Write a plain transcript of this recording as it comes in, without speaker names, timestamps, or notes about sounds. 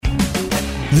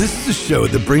This is a show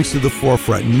that brings to the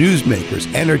forefront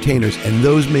newsmakers, entertainers, and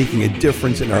those making a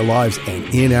difference in our lives and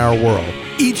in our world.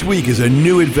 Each week is a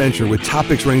new adventure with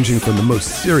topics ranging from the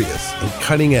most serious and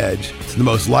cutting edge to the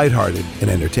most lighthearted and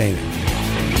entertaining.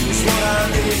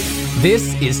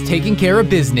 This is Taking Care of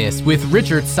Business with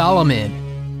Richard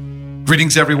Solomon.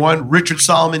 Greetings, everyone. Richard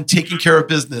Solomon, Taking Care of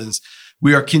Business.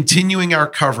 We are continuing our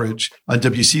coverage on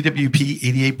WCWP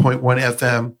 88.1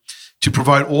 FM to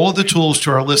provide all the tools to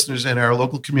our listeners and our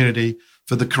local community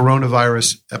for the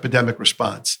coronavirus epidemic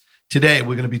response. Today,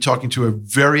 we're going to be talking to a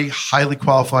very highly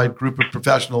qualified group of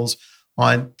professionals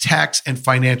on tax and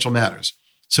financial matters.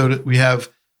 So we have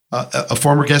a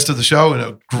former guest of the show and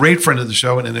a great friend of the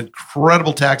show and an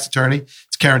incredible tax attorney.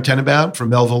 It's Karen Tenenbaum from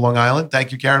Melville, Long Island.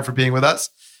 Thank you, Karen, for being with us.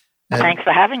 And, thanks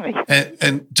for having me.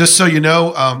 And just so you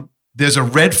know, there's a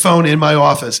red phone in my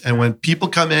office. And when people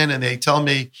come in and they tell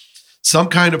me some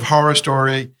kind of horror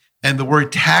story and the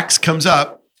word tax comes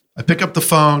up, I pick up the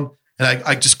phone and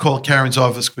I just call Karen's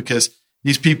office because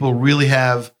these people really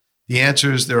have the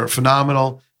answers. They're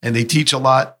phenomenal and they teach a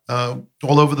lot all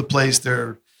over the place.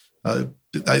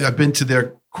 I've been to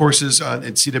their courses at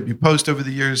CW Post over the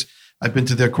years. I've been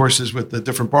to their courses with the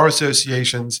different bar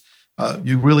associations.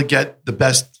 You really get the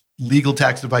best legal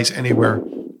tax advice anywhere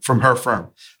from her firm.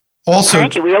 Also,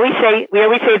 thank you. We always say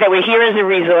that we're here as a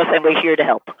resource and we're here to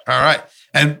help. All right.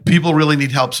 And people really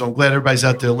need help. So I'm glad everybody's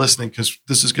out there listening because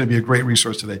this is going to be a great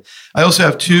resource today. I also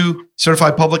have two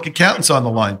certified public accountants on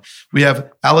the line. We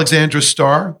have Alexandra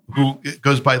Starr, who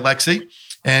goes by Lexi,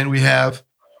 and we have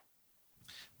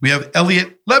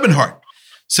Elliot Lebenhart.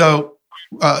 So,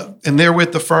 and they're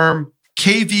with the firm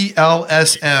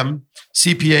KVLSM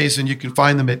CPAs, and you can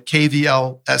find them at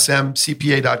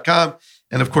kvlsmcpa.com.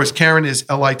 And of course, Karen is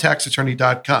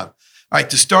litaxattorney.com. All right,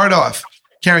 to start off,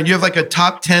 Karen, you have like a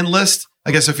top 10 list?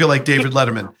 I guess I feel like David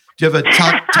Letterman. Do you have a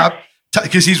top,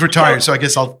 because he's retired, so I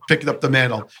guess I'll pick up the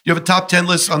mantle. Do you have a top 10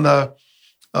 list on the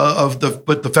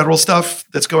federal stuff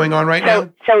that's going on right now?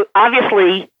 So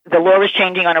obviously, the law is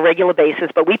changing on a regular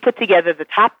basis, but we put together the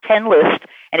top 10 list.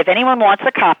 And if anyone wants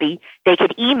a copy, they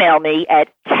could email me at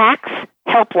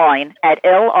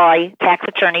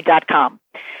taxhelpline@litaxattorney.com.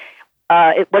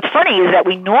 What's funny is that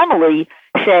we normally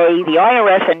say the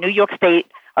IRS and New York State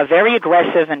are very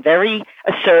aggressive and very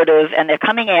assertive, and they're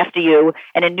coming after you.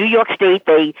 And in New York State,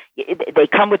 they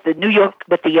come with the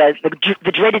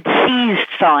the dreaded seized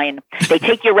sign. They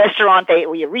take your restaurant,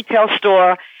 or your retail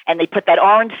store, and they put that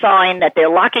orange sign that they're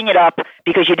locking it up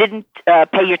because you didn't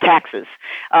pay your taxes,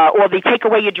 or they take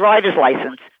away your driver's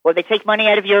license, or they take money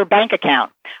out of your bank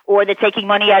account, or they're taking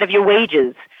money out of your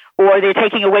wages, or they're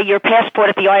taking away your passport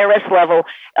at the IRS level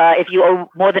if you owe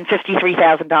more than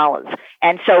 $53,000.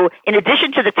 And so in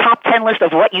addition to the top 10 list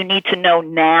of what you need to know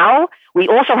now, we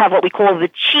also have what we call the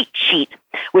cheat sheet,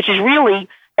 which is really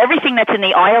everything that's in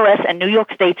the IRS and New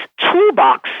York State's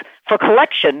toolbox for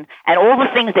collection and all the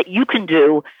things that you can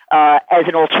do as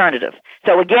an alternative.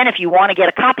 So again, if you want to get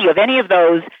a copy of any of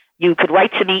those, you could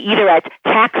write to me either at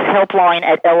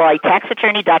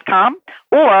taxhelpline@litaxattorney.com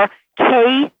or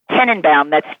K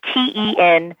Tenenbaum, that's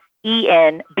TENENBAUM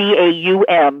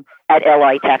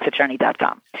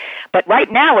 @litaxattorney.com. But right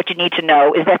now what you need to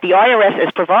know is that the IRS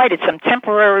has provided some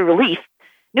temporary relief.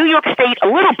 New York State a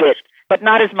little bit, but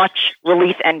not as much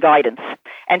relief and guidance.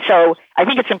 And so I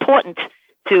think it's important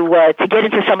to get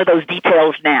into some of those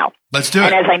details now. Let's do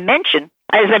it. And as I mentioned,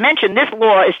 this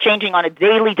law is changing on a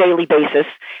daily basis.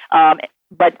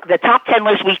 But the top 10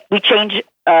 list, we change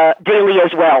daily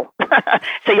as well.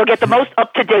 So you'll get the most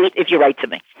up-to-date if you write to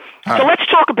me. So let's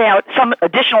talk about some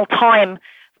additional time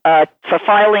for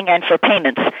filing and for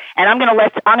payments. And I'm going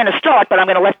to start, but I'm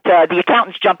going to let the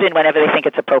accountants jump in whenever they think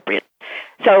it's appropriate.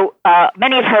 So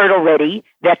many have heard already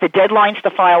that the deadlines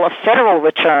to file a federal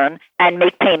return and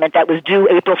make payment that was due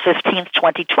April 15th,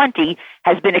 2020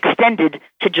 has been extended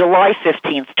to July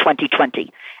 15th,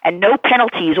 2020. And no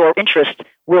penalties or interest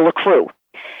will accrue.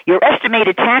 Your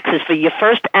estimated taxes for your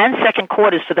first and second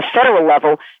quarters for the federal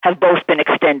level have both been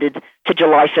extended to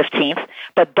July 15th,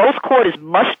 but both quarters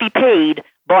must be paid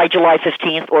by July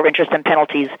 15th or interest and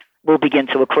penalties will begin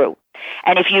to accrue.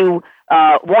 And if you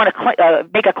want to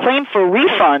make a claim for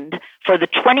refund for the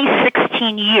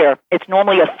 2016 year, it's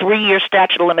normally a 3-year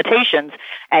statute of limitations,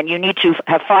 and you need to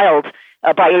have filed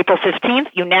by April 15th.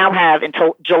 You now have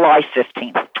until July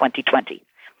 15th, 2020.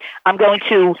 I'm going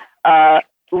to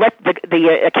let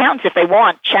the accountants, if they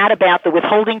want, chat about the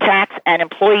withholding tax and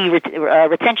employee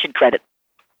retention credit.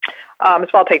 So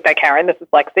I'll take that, Karen. This is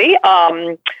Lexi.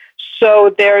 So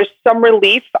there's some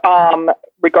relief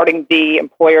regarding the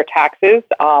employer taxes.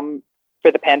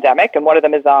 for the pandemic, and one of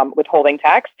them is withholding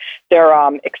tax. They're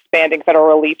expanding federal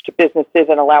relief to businesses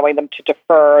and allowing them to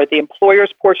defer the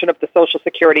employer's portion of the Social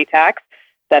Security tax.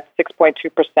 That's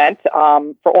 6.2%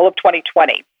 for all of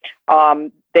 2020.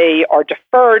 They are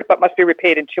deferred but must be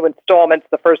repaid in 2 installments.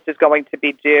 The first is going to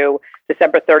be due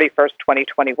December 31st,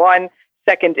 2021.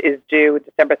 Second is due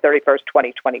December 31st,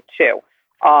 2022.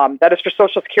 That is for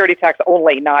Social Security tax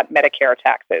only, not Medicare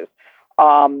taxes.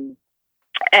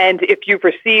 And if you've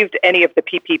received any of the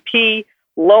PPP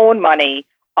loan money,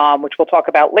 which we'll talk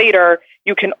about later,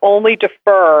 you can only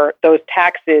defer those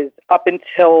taxes up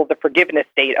until the forgiveness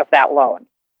date of that loan.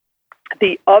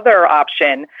 The other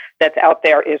option that's out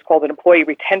there is called an employee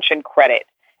retention credit.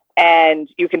 And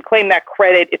you can claim that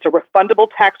credit. It's a refundable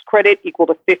tax credit equal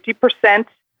to 50%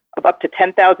 of up to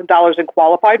 $10,000 in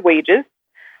qualified wages.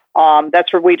 That's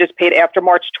for wages paid after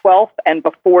March 12th and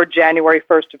before January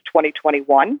 1st of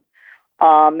 2021.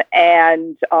 So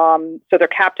they're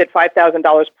capped at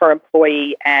 $5,000 per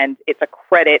employee, and it's a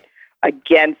credit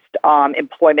against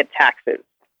employment taxes.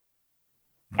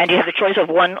 And you have the choice of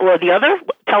one or the other.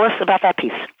 Tell us about that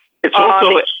piece. It's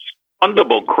also a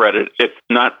refundable credit if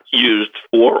not used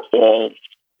for all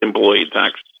employee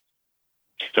tax.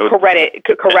 So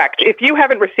correct. If you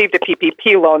haven't received a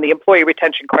PPP loan, the employee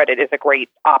retention credit is a great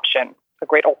option, a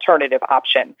great alternative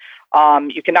option.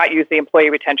 You cannot use the employee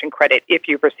retention credit if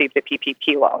you've received a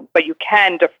PPP loan, but you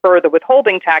can defer the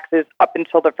withholding taxes up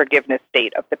until the forgiveness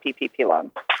date of the PPP loan.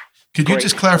 Could you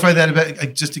just clarify that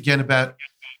about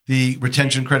the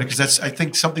retention credit? Because that's, I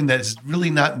think, something that is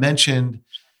really not mentioned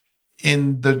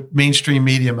in the mainstream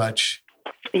media much.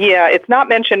 Yeah, it's not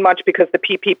mentioned much because the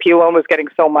PPP loan was getting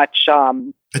so much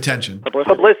attention,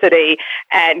 publicity,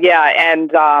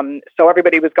 and so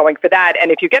everybody was going for that. And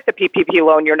if you get the PPP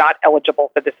loan, you're not eligible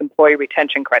for this employee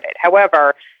retention credit.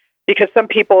 However, because some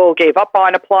people gave up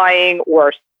on applying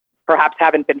or perhaps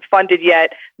haven't been funded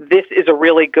yet, this is a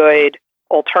really good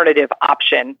alternative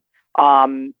option.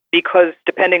 Because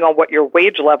depending on what your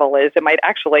wage level is, it might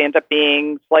actually end up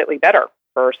being slightly better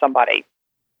for somebody.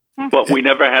 But we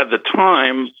never had the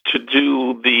time to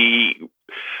do the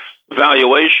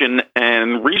valuation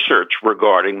and research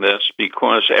regarding this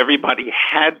because everybody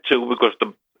had to, because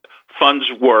the funds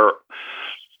were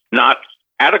not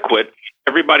adequate.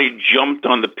 Everybody jumped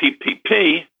on the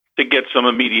PPP to get some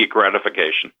immediate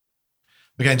gratification.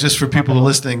 Again, just for people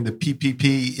listening, the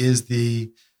PPP is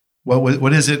the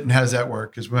what is it and how does that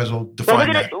work? Because we might as well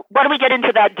define that. Why don't we get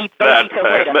into that detail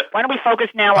later? Why don't we focus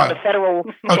now on the federal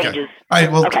changes? All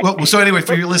right. Well, so anyway,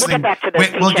 for you listening,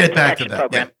 we'll get back to that.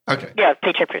 Program. Yeah. Okay. Yeah,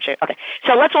 paycheck. Okay.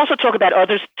 So let's also talk about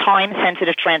other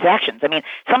time-sensitive transactions. I mean,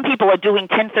 some people are doing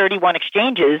 1031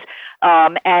 exchanges,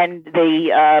 and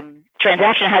the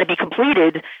transaction had to be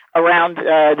completed around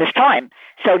this time.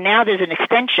 So now there's an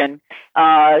extension.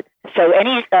 So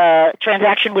any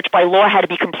transaction which by law had to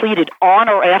be completed on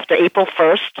or after April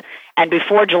 1st and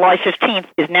before July 15th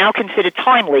is now considered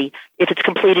timely if it's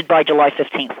completed by July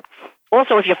 15th.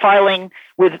 Also, if you're filing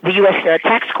with the U.S.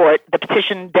 Tax Court, the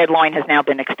petition deadline has now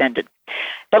been extended.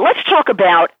 But let's talk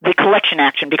about the collection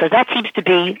action because that seems to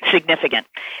be significant.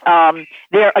 The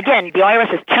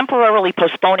IRS is temporarily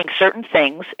postponing certain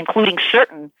things, including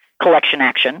certain collection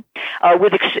action.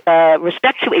 With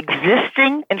respect to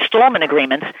existing installment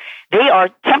agreements, they are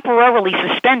temporarily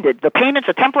suspended. The payments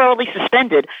are temporarily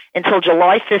suspended until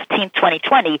July 15,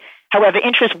 2020. However,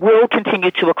 interest will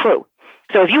continue to accrue.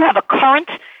 So if you have a current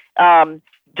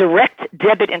direct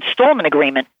debit installment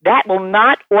agreement, that will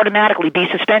not automatically be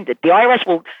suspended. The IRS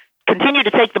will continue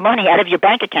to take the money out of your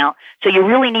bank account, so you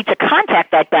really need to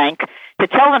contact that bank to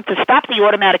tell them to stop the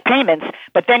automatic payments,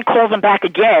 but then call them back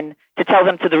again to tell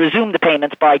them to resume the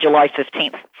payments by July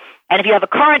 15th. And if you have a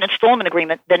current installment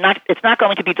agreement, then it's not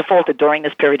going to be defaulted during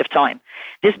this period of time.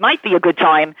 This might be a good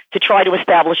time to try to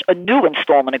establish a new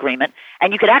installment agreement,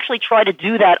 and you could actually try to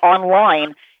do that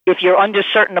online if you're under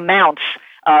certain amounts.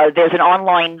 There's an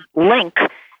online link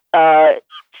on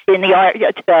an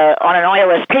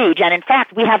IRS page, and in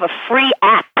fact, we have a free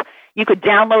app. You could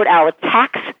download our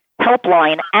tax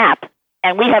helpline app,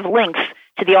 and we have links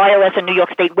to the IRS and New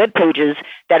York State web pages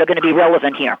that are going to be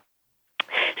relevant here.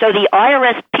 So the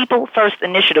IRS People First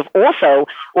Initiative also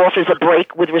offers a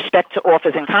break with respect to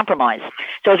offers in compromise.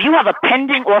 So if you have a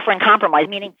pending offer in compromise,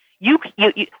 meaning so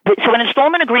an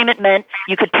installment agreement meant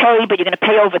you could pay, but you're going to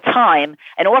pay over time.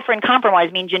 An offer in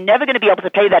compromise means you're never going to be able to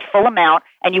pay that full amount,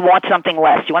 and you want something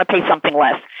less. You want to pay something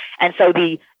less. And so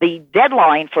the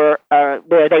deadline for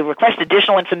where they request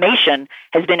additional information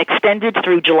has been extended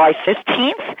through July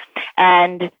 15th,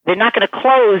 and they're not going to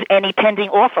close any pending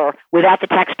offer without the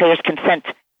taxpayer's consent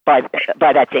by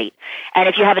that date. And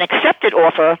if you have an accepted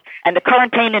offer and the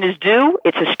current payment is due,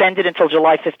 it's suspended until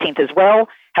July 15th as well.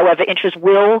 However, interest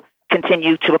will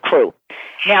continue to accrue.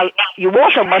 Now, you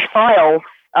also must file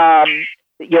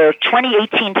your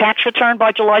 2018 tax return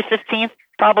by July 15th,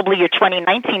 probably your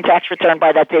 2019 tax return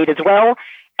by that date as well,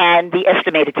 and the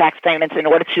estimated tax payments in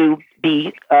order to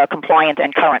be compliant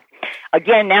and current.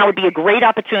 Again, now would be a great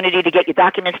opportunity to get your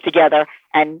documents together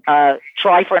and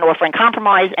try for an offer in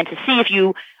compromise and to see if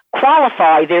you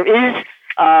qualify. There is,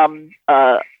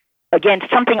 again,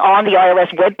 something on the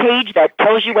IRS webpage that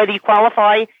tells you whether you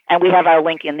qualify, and we have our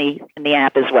link in the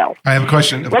app as well. I have a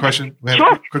question.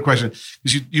 Sure. Quick question.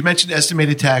 Because you mentioned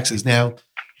estimated taxes. Now,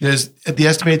 the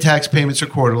estimated tax payments are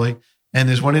quarterly, and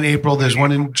there's one in April, there's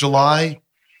one in July,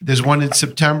 there's one in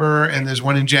September, and there's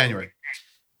one in January.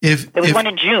 There was one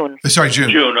in June. Sorry, June.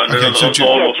 June. Okay, so June.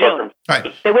 Yeah, June.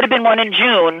 Right. There would have been one in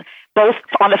June. Both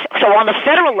on the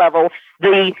federal level,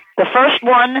 the first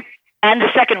one and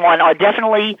the second one are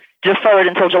definitely deferred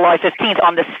until July 15th.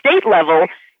 On the state level,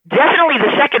 definitely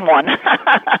the second one.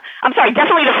 I'm sorry,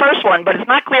 definitely the first one, but it's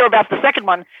not clear about the second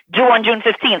one due on June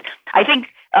 15th. I think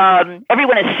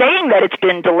everyone is saying that it's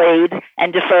been delayed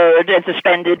and deferred and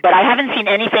suspended, but I haven't seen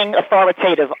anything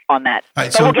authoritative on that.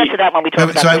 Right, so we'll get to that when we talk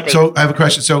about the So I have a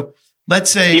question. So let's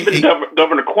say even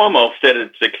Governor Cuomo said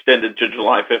it's extended to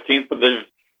July 15th, but there's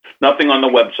nothing on the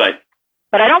website.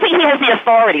 But I don't think he has the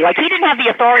authority. Like, he didn't have the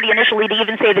authority initially to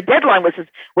even say the deadline was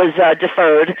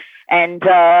deferred, and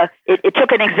it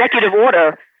took an executive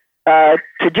order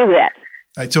to do that.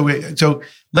 All right, so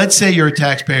let's say you're a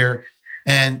taxpayer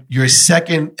and your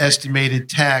second estimated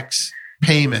tax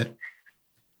payment,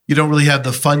 you don't really have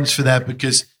the funds for that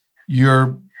because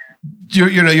you're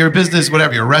a business,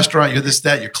 whatever, you're a restaurant, you're this,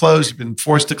 that, you're closed, you've been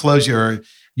forced to close, you're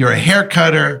a hair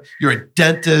cutter, you're a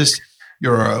dentist,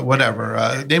 you're a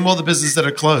whatever. Name all the businesses that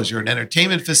are closed. You're an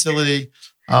entertainment facility.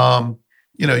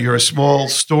 You're a small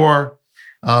store.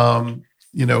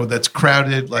 That's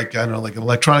crowded, like an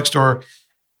electronic store.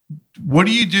 What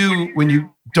do you do when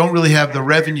you don't really have the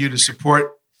revenue to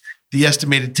support the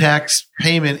estimated tax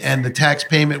payment, and the tax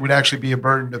payment would actually be a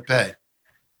burden to pay?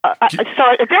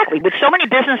 So exactly, with so many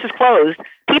businesses closed,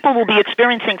 people will be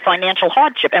experiencing financial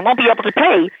hardship and won't be able to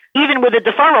pay even with a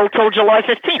deferral till July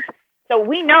 15th. So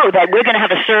we know that we're going to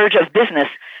have a surge of business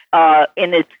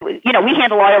we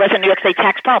handle IRS and New York State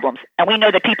tax problems, and we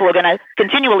know that people are going to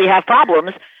continually have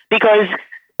problems because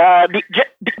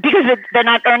they're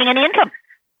not earning any income.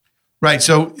 Right.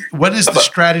 So what is the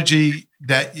strategy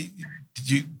that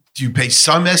do you pay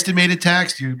some estimated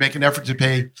tax? Do you make an effort to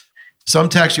pay some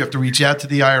tax? Do you have to reach out to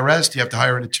the IRS? Do you have to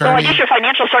hire an attorney? Well, I guess your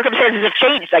financial circumstances have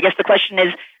changed. I guess the question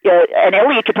is, and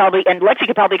Elliot could probably, and Lexi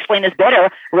could probably explain this better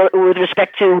with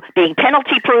respect to being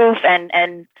penalty proof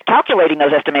and calculating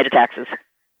those estimated taxes.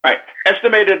 Right.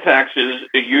 Estimated taxes,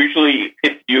 usually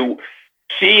if you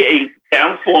see a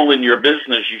downfall in your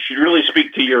business, you should really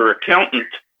speak to your accountant,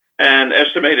 and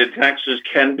estimated taxes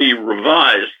can be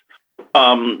revised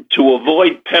to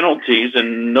avoid penalties,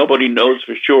 and nobody knows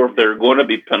for sure if there are going to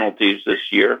be penalties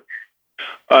this year.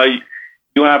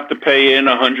 You have to pay in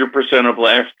 100% of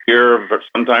last year,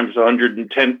 sometimes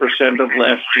 110% of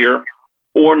last year,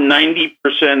 or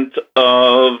 90%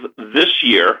 of this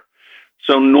year.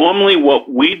 So normally what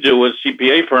we do as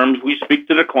CPA firms, we speak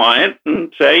to the client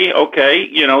and say, okay,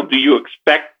 do you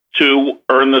expect to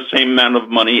earn the same amount of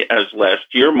money as last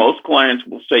year? Most clients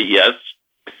will say yes,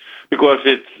 because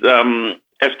it's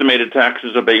estimated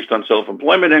taxes are based on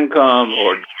self-employment income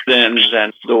or dividends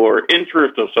and or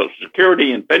interest of Social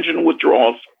Security and pension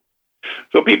withdrawals.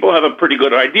 So people have a pretty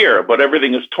good idea, but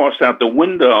everything is tossed out the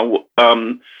window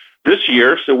this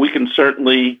year, so we can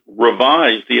certainly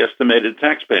revise the estimated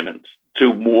tax payments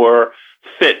to more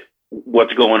fit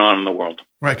what's going on in the world.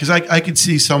 Right, because I could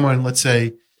see someone, let's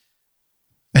say,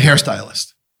 a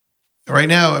hairstylist. Right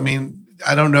now, I mean,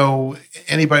 I don't know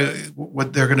anybody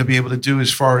what they're going to be able to do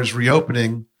as far as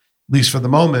reopening, at least for the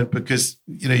moment, because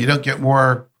you don't get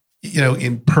more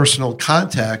in personal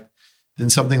contact than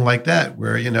something like that,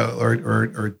 where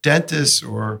or dentists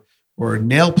or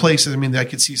nail places. I mean, I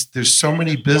could see there's so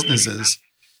many businesses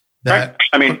that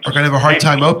are going to have a hard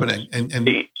time opening.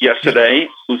 And yesterday,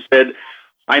 who said,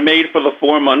 "I made for the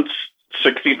 4 months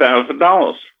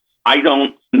 $60,000. I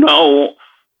don't know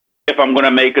if I'm going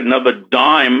to make another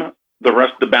dime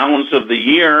the balance of the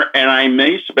year, and I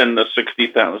may spend the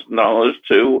 $60,000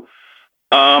 to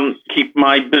keep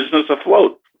my business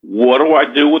afloat. What do I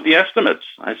do with the estimates?"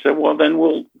 I said, well, then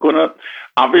we're going to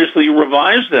obviously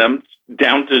revise them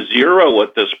down to zero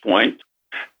at this point,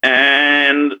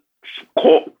 and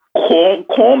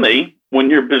call me when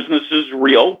your business is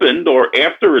reopened or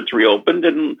after it's reopened,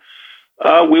 and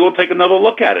we will take another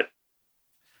look at it.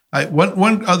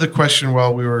 One other question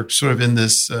while we were sort of in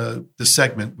this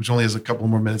segment, which only has a couple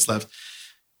more minutes left.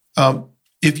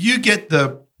 If you get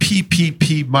the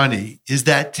PPP money, is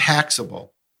that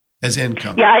taxable as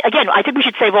income? Yeah, again, I think we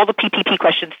should save all the PPP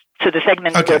questions to the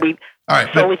segment where we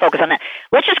solely focus on that.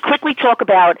 Let's just quickly talk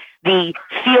about the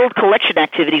field collection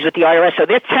activities with the IRS. So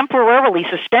they're temporarily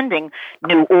suspending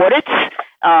new audits.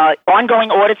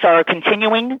 Ongoing audits are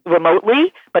continuing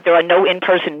remotely, but there are no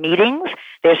in-person meetings.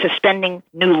 They're suspending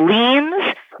new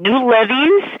liens, new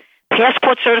levies.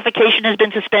 Passport certification has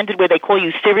been suspended, where they call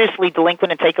you seriously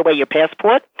delinquent and take away your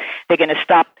passport. They're going to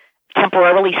stop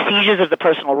temporarily seizures of the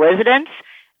personal residence,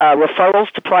 referrals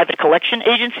to private collection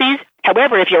agencies.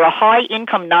 However, if you're a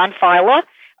high-income non-filer,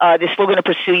 they're still going to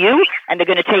pursue you, and they're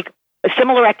going to take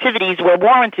similar activities where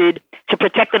warranted to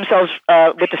protect themselves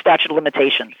with the statute of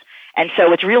limitations. And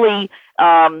so it's really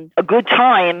a good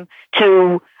time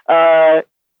to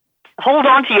hold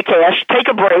on to your cash, take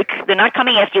a break. They're not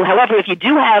coming after you. However, if you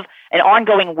do have an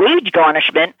ongoing wage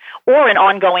garnishment or an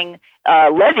ongoing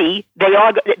levy,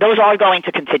 those are going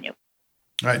to continue.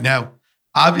 All right. Now,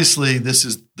 obviously, this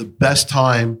is the best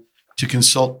time to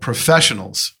consult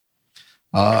professionals,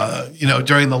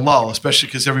 during the lull, especially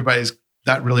because everybody's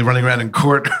not really running around in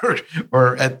court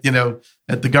or at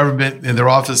the government in their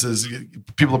offices.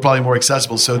 People are probably more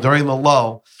accessible. So during the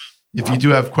lull, if you do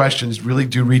have questions, really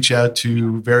do reach out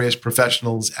to various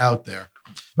professionals out there.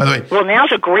 By the way, well,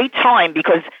 now's a great time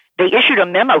because they issued a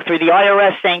memo through the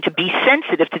IRS saying to be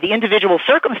sensitive to the individual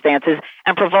circumstances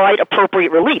and provide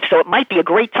appropriate relief. So it might be a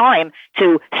great time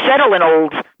to settle an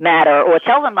old matter or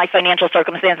tell them my financial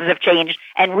circumstances have changed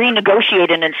and renegotiate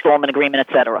an installment agreement,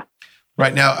 et cetera.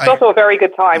 Right now, it's also a very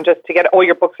good time just to get all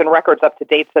your books and records up to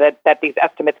date so that these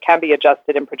estimates can be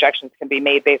adjusted and projections can be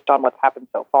made based on what's happened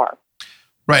so far.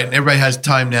 Right. And everybody has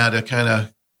time now to kind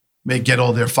of get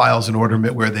all their files in order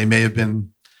where they may have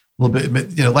been a little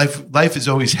bit, life is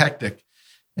always hectic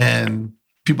and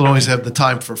people always have the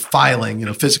time for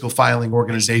filing, physical filing,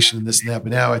 organization, and this and that.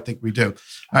 But now I think we do. All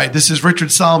right. This is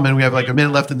Richard Solomon. We have like a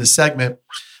minute left in this segment.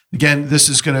 Again,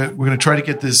 we're going to try to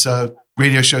get this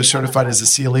radio show certified as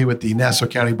a CLE with the Nassau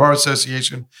County Bar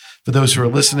Association. For those who are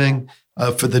listening,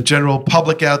 for the general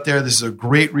public out there, this is a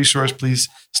great resource. Please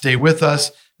stay with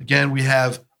us. Again, we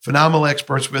have phenomenal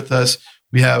experts with us.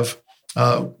 We have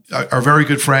our very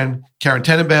good friend, Karen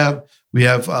Tenenbaum. We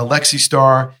have Lexi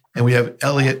Starr, and we have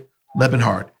Elliot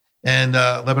Lebenhart. And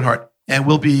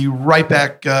we'll be right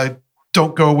back.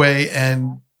 Don't go away.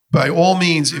 And by all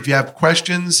means, if you have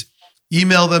questions,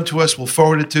 email them to us. We'll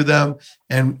forward it to them.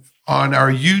 And on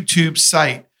our YouTube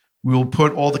site, we will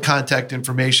put all the contact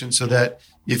information so that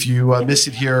if you miss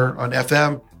it here on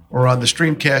FM or on the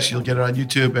Streamcast, you'll get it on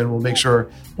YouTube, and we'll make sure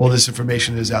all this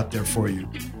information is out there for you.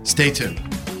 Stay tuned.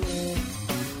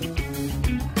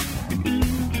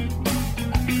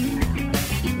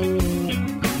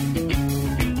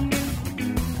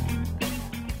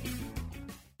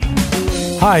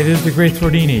 Hi, this is the Great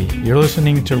Thordini. You're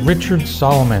listening to Richard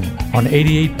Solomon on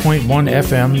 88.1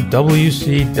 FM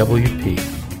WCWP.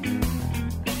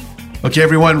 Okay,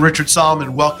 everyone, Richard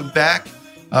Solomon, welcome back.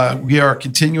 We are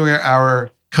continuing our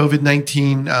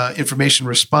COVID-19 information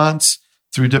response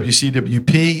through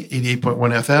WCWP 88.1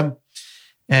 FM.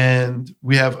 And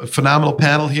we have a phenomenal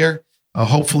panel here.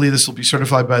 Hopefully this will be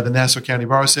certified by the Nassau County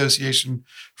Bar Association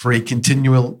for a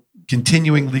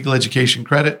continuing legal education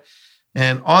credit.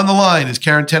 And on the line is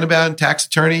Karen Tenenbaum, tax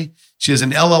attorney. She has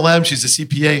an LLM. She's a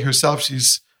CPA herself.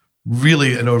 She's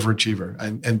really an overachiever.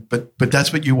 But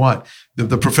that's what you want.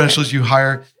 The professionals you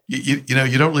hire, you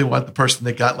don't really want the person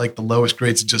that got like the lowest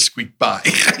grades and just squeaked by,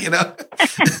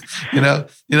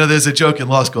 there's a joke in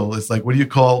law school. It's like, what do you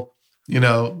call,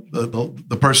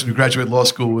 the person who graduated law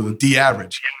school with a D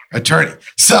average? Attorney.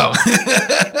 So, all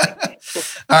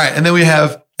right. And then we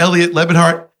have Elliot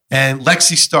Lebenhart and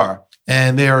Lexi Starr.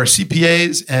 And they are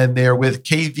CPAs, and they're with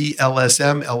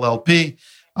KVLSM LLP,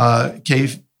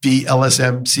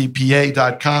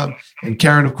 KVLSMCPA.com. And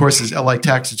Karen, of course, is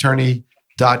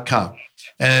litaxattorney.com.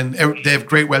 And they have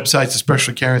great websites,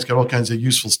 especially Karen's got all kinds of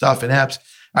useful stuff and apps.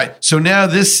 All right, so now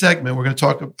this segment, we're going to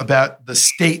talk about the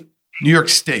state, New York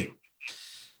State.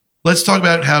 Let's talk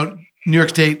about how New York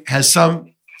State has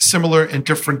some similar and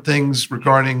different things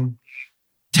regarding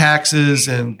taxes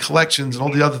and collections and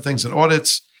all the other things and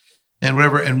audits and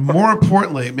whatever. And more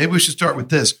importantly, maybe we should start with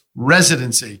this,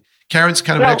 residency. Karen's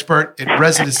kind of an expert in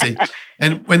residency.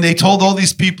 And when they told all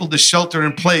these people to shelter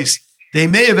in place, they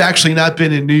may have actually not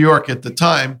been in New York at the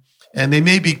time, and they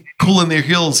may be cooling their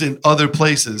heels in other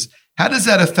places. How does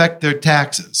that affect their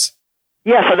taxes?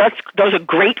 Yeah, so those are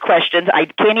great questions. I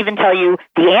can't even tell you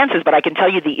the answers, but I can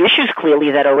tell you the issues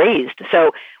clearly that are raised.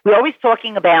 So we're always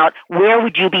talking about where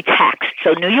would you be taxed.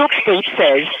 So New York State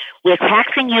says we're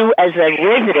taxing you as a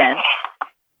resident.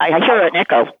 I hear an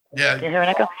echo. Yeah. You hear an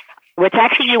echo? We're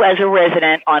taxing you as a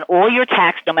resident on all your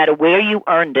tax, no matter where you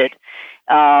earned it.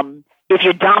 If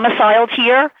you're domiciled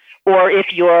here or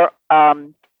if you're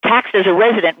taxed as a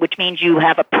resident, which means you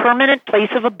have a permanent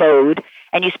place of abode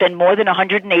and you spend more than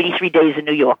 183 days in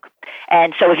New York.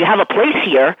 And so if you have a place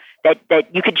here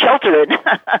that you can shelter in,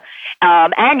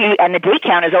 and the day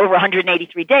count is over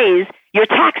 183 days, you're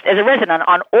taxed as a resident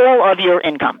on all of your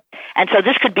income. And so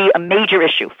this could be a major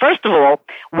issue. First of all,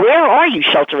 where are you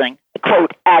sheltering,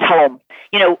 quote, at home?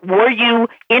 Were you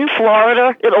in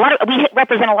Florida? We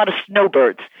represent a lot of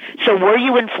snowbirds. So were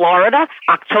you in Florida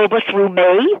October through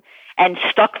May and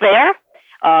stuck there?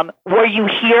 Were you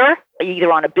here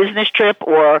either on a business trip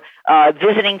or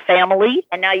visiting family,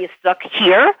 and now you're stuck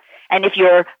here? And if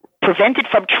you're prevented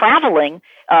from traveling,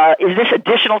 is this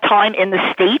additional time in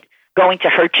the state going to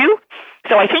hurt you?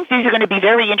 So I think these are going to be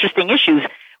very interesting issues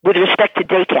with respect to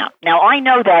day count. Now, I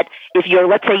know that if you're,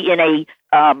 let's say, in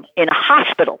a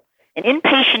hospital, an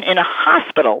inpatient in a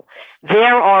hospital,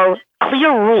 there are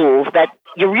clear rules that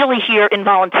you're really here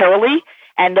involuntarily,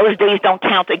 and those days don't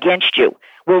count against you.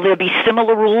 Will there be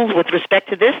similar rules with respect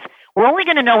to this? We're only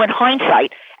going to know in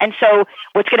hindsight. And so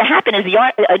what's going to happen is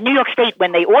New York State,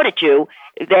 when they audit you,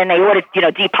 then they audit,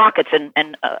 deep pockets,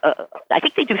 and I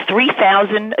think they do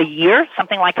 3,000 a year,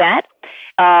 something like that.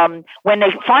 When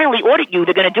they finally audit you,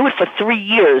 they're going to do it for 3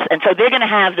 years. And so they're going to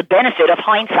have the benefit of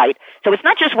hindsight. So it's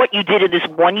not just what you did in this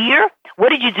 1 year. What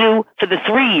did you do for the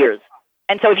 3 years?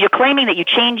 And so if you're claiming that you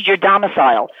changed your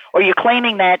domicile or you're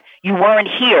claiming that you weren't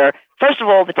here, first of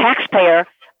all, the taxpayer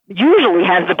usually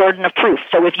has the burden of proof.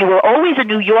 So if you were always a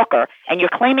New Yorker and you're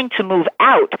claiming to move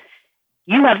out,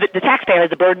 you have the taxpayer has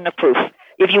the burden of proof.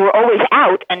 If you were always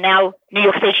out and now New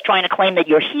York State's trying to claim that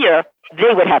you're here,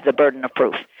 they would have the burden of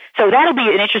proof. So that'll be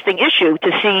an interesting issue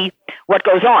to see what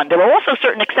goes on. There are also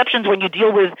certain exceptions when you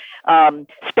deal with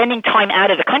spending time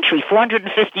out of the country,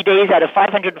 450 days out of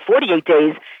 548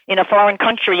 days in a foreign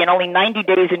country and only 90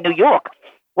 days in New York.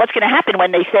 What's going to happen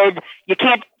when they said you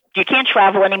can't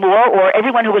travel anymore, or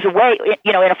everyone who was away,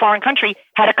 in a foreign country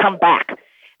had to come back?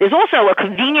 There's also a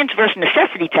convenience versus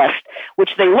necessity test,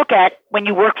 which they look at when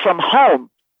you work from home.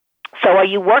 So are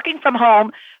you working from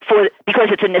home because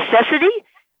it's a necessity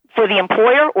for the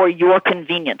employer or your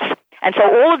convenience? And so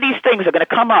all of these things are going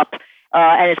to come up,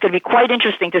 and it's going to be quite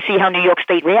interesting to see how New York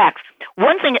State reacts.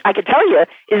 One thing I can tell you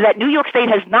is that New York State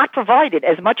has not provided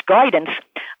as much guidance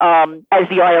as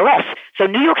the IRS. So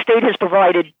New York State has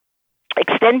provided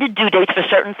extended due dates for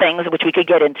certain things, which we could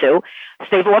get into. So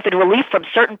they've offered relief from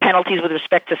certain penalties with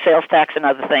respect to sales tax and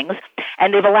other things.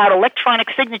 And they've allowed electronic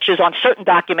signatures on certain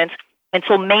documents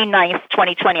until May 9th,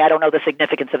 2020. I don't know the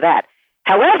significance of that.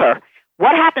 However,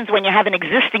 what happens when you have an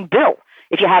existing bill?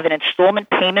 If you have an installment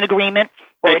payment agreement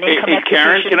or an income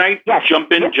Karen, can I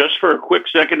jump in yes. just for a quick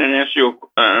second and ask you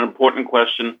an important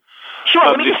question? Sure.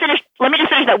 Let me just finish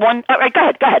that one. All right, go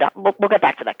ahead. We'll get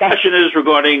back to that. Go ahead. The question is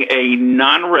regarding a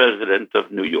non-resident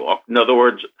of New York. In other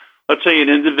words, let's say an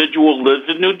individual lives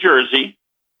in New Jersey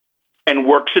and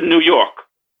works in New York,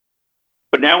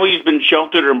 but now he's been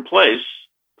sheltered in place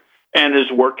and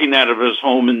is working out of his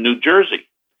home in New Jersey.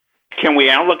 Can we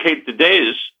allocate the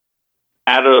days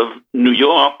out of New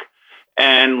York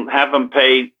and have him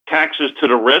pay taxes to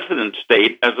the resident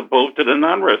state as opposed to the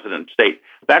non-resident state?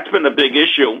 That's been a big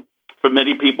issue for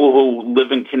many people who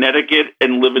live in Connecticut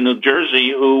and live in New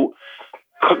Jersey who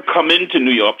come into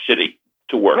New York City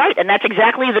to work. Right, and that's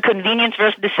exactly the convenience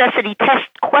versus necessity test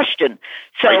question.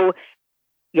 So, right.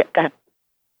 Yeah, go ahead.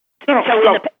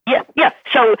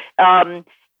 So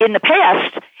in the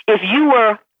past, if you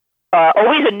were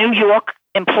always a New York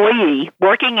employee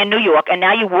working in New York and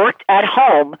now you worked at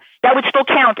home, that would still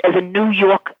count as a New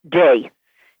York day.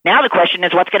 Now the question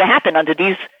is what's going to happen under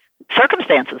these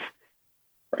circumstances?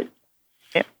 Right.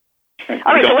 Yeah.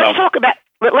 All right, so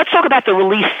let's talk about the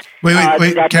release. Wait,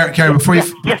 Karen, before you...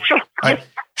 Yeah, sure.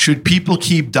 Should people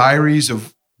keep diaries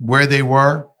of where they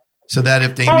were so that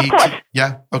if they need to...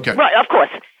 Yeah? Okay. Right, of course.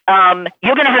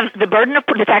 You're going to have the burden of...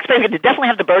 The taxpayers are going to definitely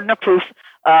have the burden of proof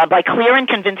by clear and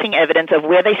convincing evidence of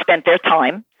where they spent their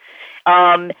time.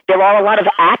 There are a lot of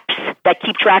apps that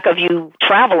keep track of you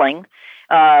traveling.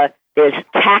 There's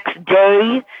Tax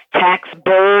Day, Tax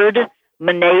Bird,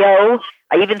 Moneo.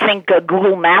 I even think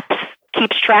Google Maps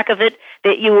keeps track of it.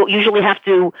 That you usually have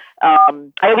to,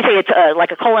 I always say it's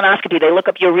like a colonoscopy. They look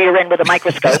up your rear end with a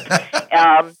microscope.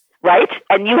 right?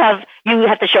 And you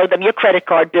have to show them your credit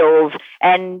card bills.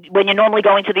 And when you're normally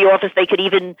going to the office, they could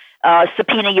even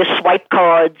subpoena your swipe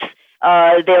cards.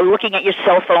 They're looking at your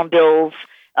cell phone bills.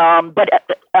 But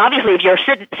obviously, if you're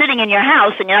sitting in your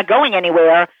house and you're not going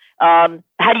anywhere,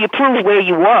 how do you prove where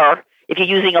you were? If you're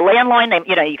using a landline,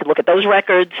 you could look at those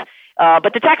records.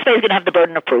 But the taxpayer is going to have the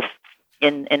burden of proof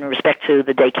in respect to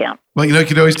the day count. Well, you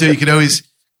could always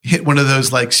hit one of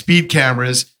those like speed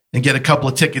cameras and get a couple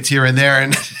of tickets here and there,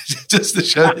 and just to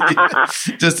show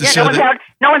that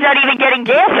no one's out even getting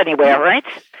gas anywhere, right?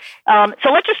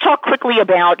 So let's just talk quickly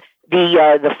about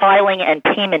the filing and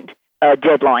payment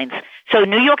deadlines. So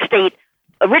New York State,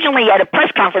 originally at a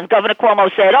press conference, Governor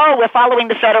Cuomo said, we're following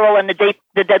the federal and the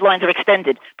deadlines are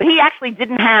extended. But he actually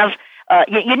didn't have,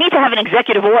 you need to have an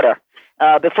executive order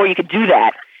before you could do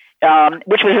that,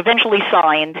 which was eventually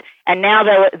signed. And now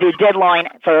the deadline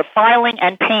for filing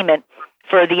and payment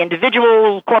for the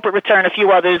individual corporate return, a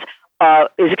few others,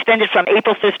 is extended from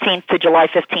April 15th to July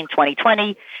 15th,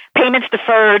 2020. Payments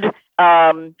deferred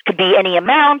could be any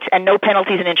amount, and no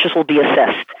penalties and interest will be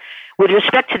assessed. With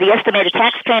respect to the estimated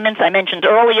tax payments I mentioned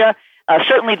earlier,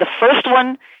 certainly the first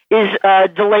one is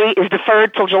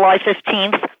deferred till July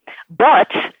 15th,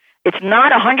 but it's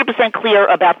not 100% clear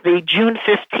about the June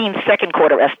 15th second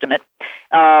quarter estimate.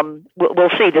 We'll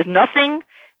see. There's nothing,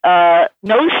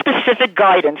 no specific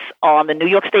guidance on the New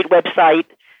York State website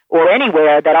or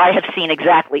anywhere that I have seen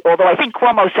exactly, although I think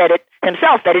Cuomo said it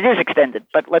himself that it is extended,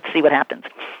 but let's see what happens.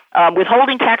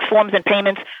 Withholding tax forms and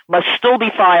payments must still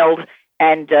be filed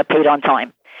and paid on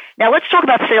time. Now let's talk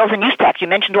about sales and use tax. You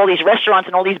mentioned all these restaurants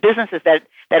and all these businesses that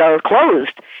are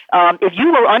closed. If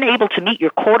you were unable to meet your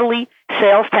quarterly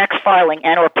sales tax filing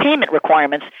and or payment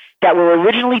requirements that were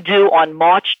originally due on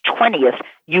March 20th,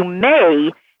 you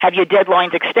may have your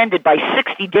deadlines extended by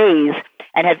 60 days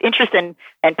and have interest and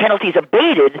penalties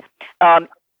abated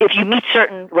if you meet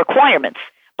certain requirements.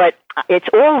 But it's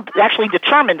all actually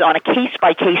determined on a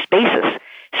case-by-case basis.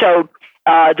 So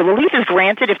the relief is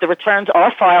granted if the returns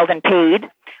are filed and paid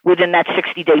within that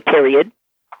 60-day period.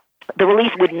 The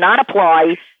relief would not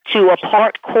apply to a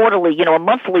part quarterly, a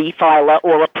monthly filer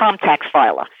or a prompt tax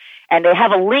filer. And they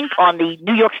have a link on the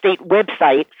New York State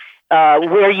website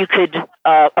where you could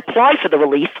apply for the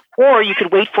relief, or you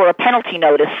could wait for a penalty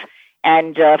notice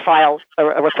and file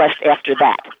a request after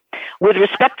that. With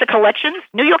respect to collections,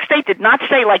 New York State did not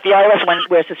say, like the IRS, when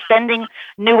we're suspending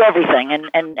new everything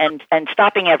and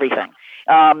stopping everything.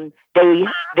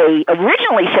 They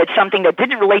originally said something that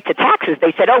didn't relate to taxes.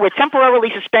 They said, we're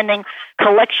temporarily suspending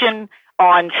collection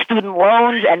on student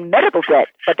loans and medical debt,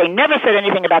 but they never said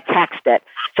anything about tax debt.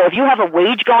 So if you have a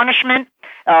wage garnishment,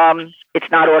 it's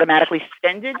not automatically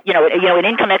suspended. An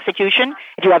income execution,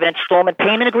 if you have an installment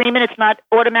payment agreement, it's not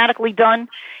automatically done.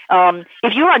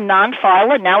 If you're a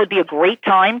non-filer, now would be a great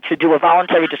time to do a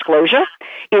voluntary disclosure.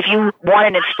 If you want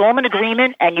an installment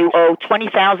agreement and you owe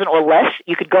 $20,000 or less,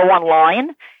 you could go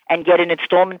online and get an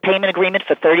installment payment agreement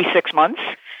for 36 months.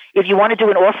 If you want to do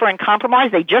an offer and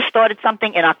compromise, they just started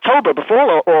something in October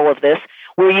before all of this,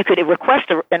 where you could request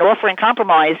an offer and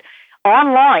compromise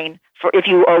online for if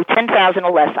you owe $10,000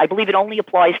 or less. I believe it only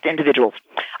applies to individuals.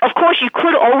 Of course, you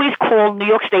could always call New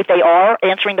York State. They are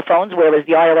answering the phones, whereas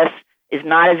the IRS is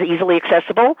not as easily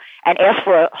accessible, and ask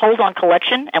for a hold on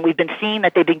collection. And we've been seeing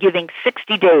that they've been giving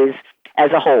 60 days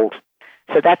as a hold.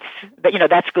 So that's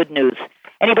good news.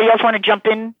 Anybody else want to jump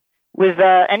in with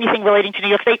anything relating to New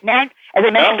York State? Now, as I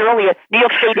mentioned earlier, New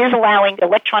York State is allowing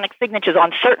electronic signatures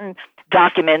on certain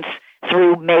documents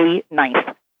through May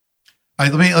 9th.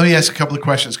 Let me ask a couple of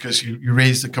questions, because you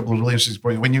raised a couple of really interesting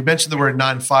points. When you mentioned the word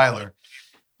non-filer,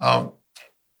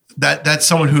 that's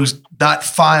someone who's not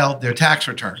filed their tax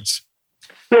returns.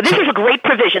 Well, this is a great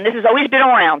provision. This has always been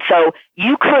around. So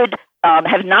you could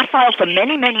have not filed for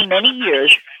many, many, many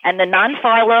years, and the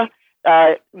non-filer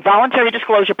voluntary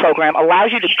disclosure program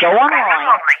allows you to go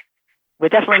online. We're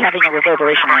definitely having a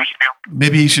reverberation now.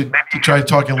 Maybe you should try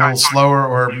talking a little slower,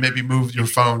 or maybe move your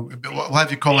phone. We'll have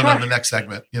you call in on the next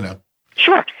segment,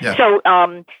 Sure. Yeah. So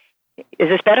is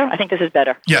this better? I think this is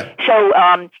better. Yeah.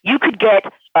 So you could get,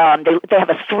 they have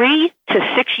a 3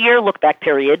 to 6 year look back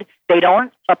period. They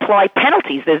don't apply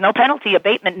penalties. There's no penalty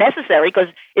abatement necessary because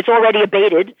it's already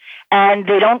abated, and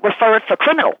they don't refer it for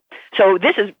criminal. So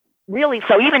this is really,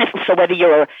 so even whether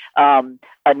you're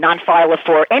a non-filer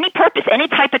for any purpose, any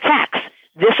type of tax,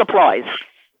 this applies.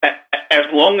 As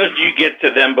long as you get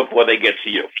to them before they get to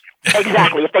you.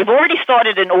 Exactly. If they've already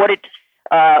started an audit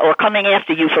or coming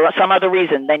after you for some other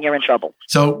reason, then you're in trouble.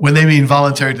 So when they mean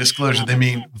voluntary disclosure, they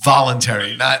mean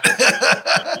voluntary, not.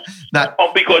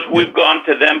 Oh, because we've gone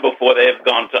to them before they have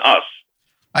gone to us.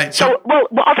 Well,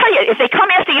 I'll tell you, if they come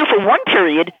after you for one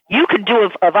period, you could do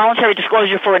a voluntary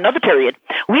disclosure for another period.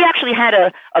 We actually had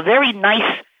a very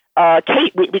nice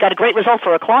case. We got a great result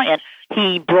for a client.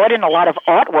 He brought in a lot of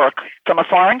artwork from a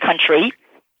foreign country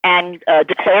and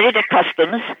declared it at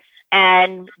customs,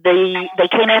 and they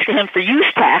came after him for use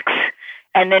tax.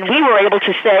 And then we were able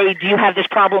to say, do you have this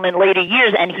problem in later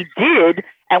years? And he did,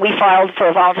 and we filed for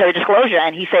a voluntary disclosure,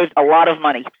 and he saved a lot of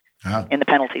money in the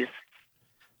penalties.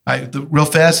 Real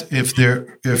fast, if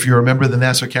you're a member of the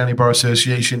Nassau County Bar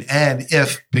Association, and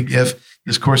if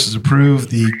this course is approved,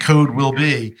 the code will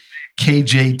be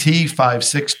KJT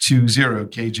 5620.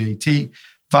 KJT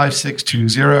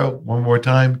 5620. One more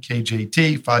time,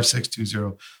 KJT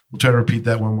 5620. We'll try to repeat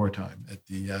that one more time at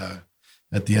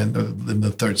the end in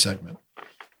the third segment.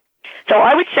 So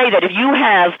I would say that if you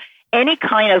have any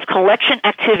kind of collection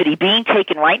activity being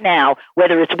taken right now,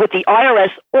 whether it's with the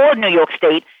IRS or New York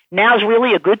State, now's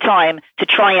really a good time to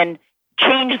try and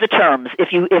change the terms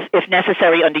if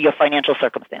necessary under your financial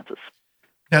circumstances.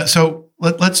 Now, so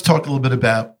let's talk a little bit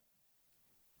about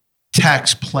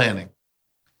tax planning.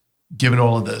 Given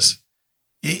all of this,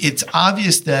 it's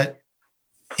obvious that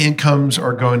incomes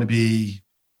are going to be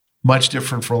much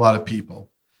different for a lot of people.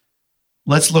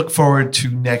 Let's look forward to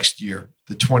next year,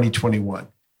 the 2021.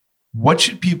 What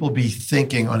should people be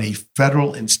thinking on a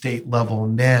federal and state level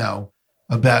now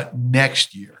about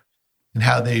next year and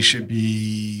how they should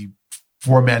be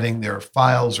formatting their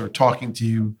files or talking to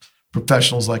you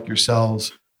professionals like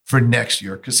yourselves for next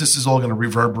year? Because this is all going to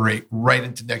reverberate right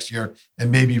into next year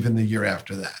and maybe even the year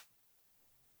after that.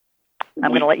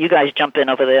 I'm going to let you guys jump in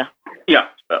over there. Yeah.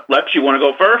 Lex, you want to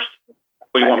go first?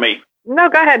 Or you want me? No,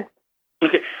 go ahead.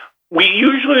 Okay. We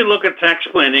usually look at tax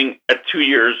planning at 2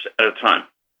 years at a time.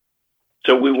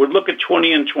 So we would look at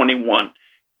 20 and 21.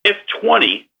 If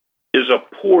 20 is a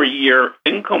poor year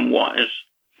income-wise,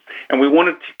 and we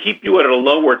wanted to keep you at a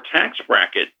lower tax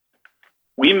bracket,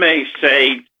 we may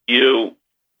say to you,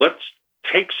 let's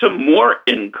take some more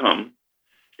income,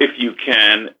 if you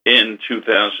can, in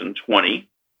 2020,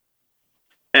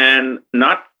 and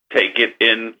not take it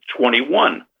in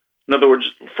 21. In other words,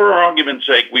 for argument's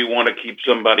sake, we want to keep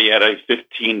somebody at a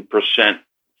 15%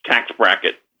 tax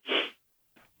bracket,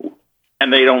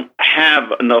 and they don't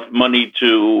have enough money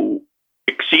to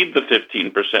exceed the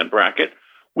 15% bracket.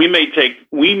 We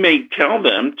may tell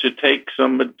them to take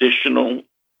some additional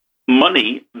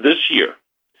money this year.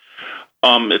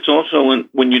 It's also,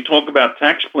 when you talk about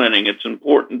tax planning, it's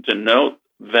important to note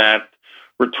that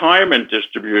retirement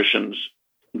distributions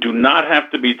do not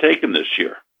have to be taken this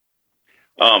year.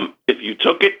 If you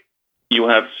took it, you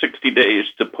have 60 days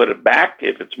to put it back.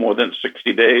 If it's more than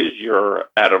 60 days, you're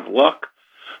out of luck.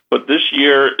 But this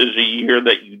year is a year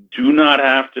that you do not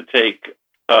have to take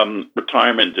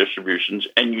retirement distributions,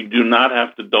 and you do not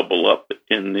have to double up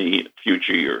in the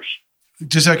future years.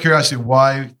 Just out of curiosity,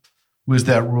 why was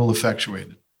that rule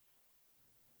effectuated?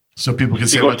 So people can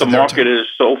say because the market is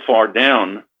so far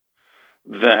down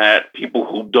that people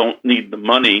who don't need the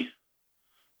money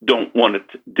don't want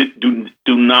to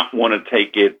do not want to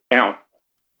take it out.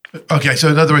 Okay, so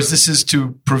in other words, this is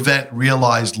to prevent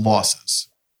realized losses.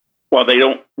 Well, they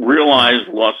don't realize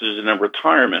losses in a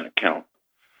retirement account,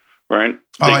 right?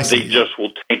 They just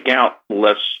will take out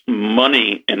less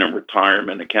money in a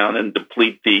retirement account and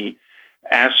deplete the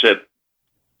asset.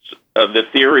 The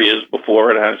theory is before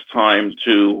it has time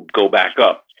to go back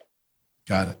up.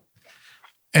 Got it.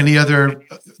 Any other?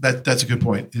 That's a good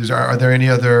point. Are there any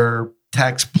other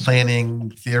tax planning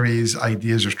theories,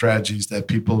 ideas, or strategies that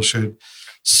people should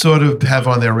sort of have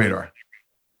on their radar?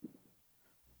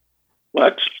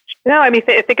 What? No, I mean,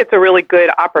 I think it's a really good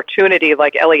opportunity,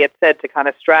 like Elliot said, to kind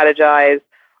of strategize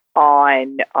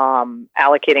on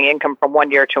allocating income from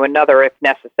one year to another if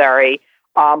necessary.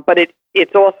 But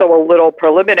it's also a little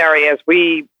preliminary, as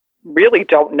we really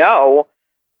don't know,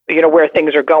 where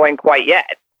things are going quite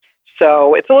yet.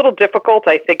 So it's a little difficult,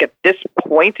 I think, at this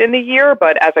point in the year,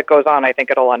 but as it goes on, I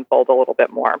think it'll unfold a little bit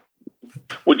more.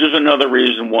 Which is another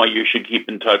reason why you should keep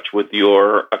in touch with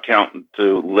your accountant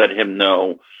to let him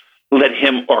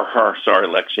or her,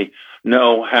 Lexi,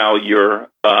 know how you're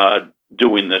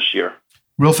doing this year.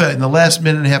 Real fast, in the last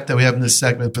minute and a half that we have in this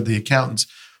segment for the accountants,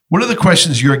 what are the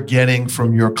questions you're getting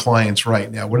from your clients right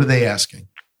now? What are they asking?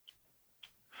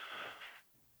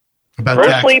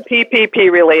 Mostly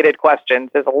PPP-related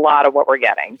questions is a lot of what we're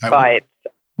getting. But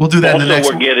we'll do that also, in the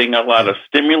next we're getting a lot of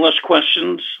stimulus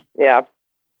questions. Yeah.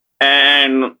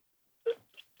 And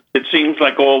it seems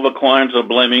like all the clients are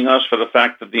blaming us for the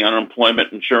fact that the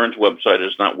unemployment insurance website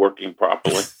is not working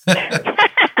properly.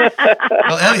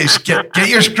 Well, Elliot, get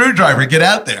your screwdriver. Get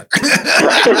out there.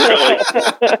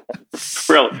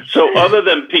 Really. So other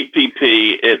than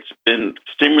PPP, it's been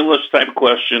stimulus type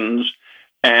questions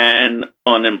and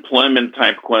unemployment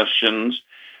type questions.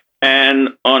 And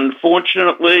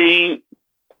unfortunately,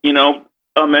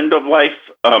 end of life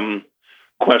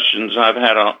questions. I've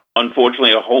had,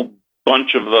 unfortunately, a whole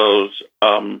bunch of those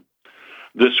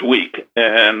this week.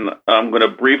 And I'm going to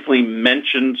briefly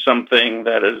mention something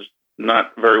that is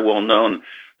not very well known.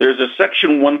 There's a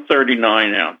Section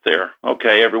 139 out there.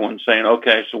 Okay, everyone's saying,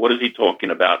 okay, so what is he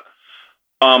talking about?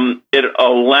 It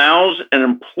allows an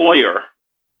employer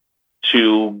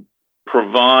to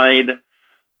provide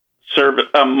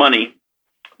money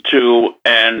to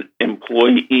an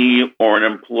employee or an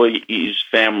employee's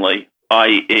family,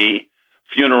 i.e.,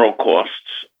 funeral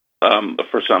costs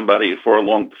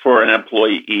for an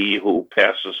employee who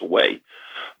passes away.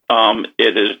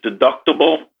 It is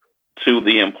deductible to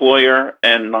the employer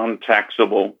and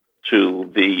non-taxable to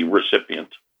the recipient.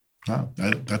 Oh,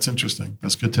 that's interesting.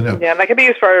 That's good to know. Yeah, and that can be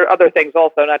used for other things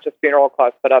also, not just funeral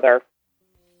costs, but other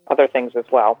things as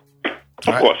well. Of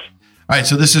course. All right,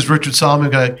 so this is Richard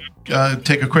Solomon. Going to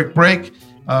take a quick break.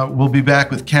 We'll be back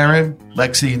with Karen,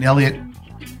 Lexi, and Elliot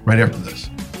right after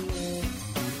this.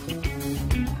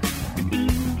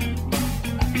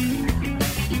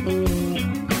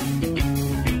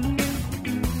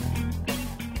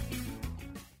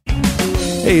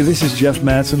 Hey, this is Jeff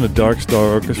Mattson of Dark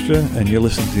Star Orchestra, and you're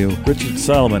listening to Richard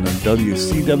Solomon on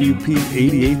WCWP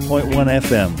 88.1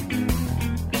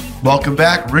 FM. Welcome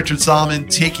back. Richard Solomon,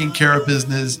 taking care of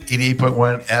business,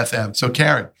 88.1 FM. So,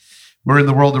 Karen, we're in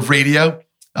the world of radio,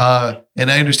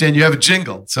 and I understand you have a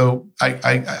jingle. So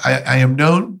I am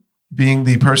known being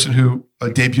the person who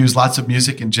debuts lots of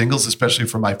music and jingles, especially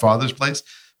for My Father's Place,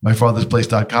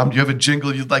 myfathersplace.com. Do you have a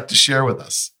jingle you'd like to share with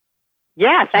us?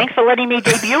 Yeah, thanks for letting me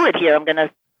debut it here. I'm gonna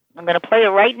play it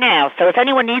right now. So if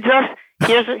anyone needs us,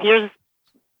 here's our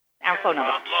phone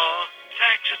number.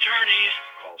 Tax attorneys,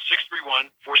 call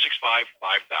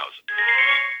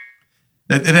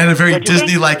 631-465-5000. It had a very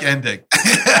Disney-like ending.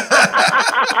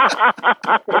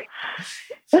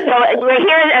 So we're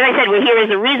here, as I said, we're here as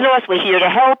a resource. We're here to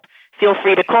help. Feel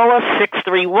free to call us,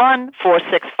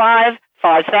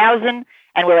 631-465-5000.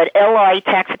 And we're at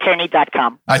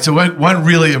litaxattorney.com. All right, so one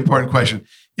really important question.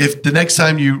 If the next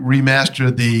time you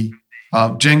remaster the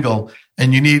jingle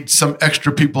and you need some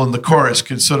extra people in the chorus,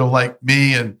 could sort of like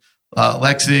me and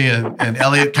Lexi and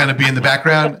Elliot kind of be in the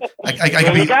background?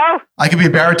 I could be a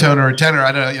baritone or a tenor.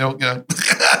 I don't know,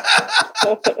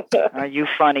 Are you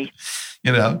funny?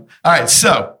 All right,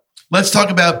 so let's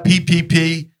talk about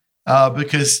PPP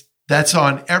because that's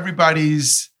on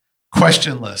everybody's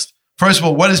question list. First of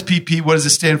all, what is PP? What does it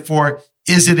stand for?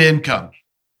 Is it income?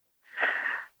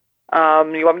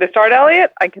 You want me to start,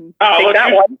 Elliot? I can take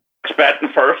that one. Batten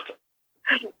first.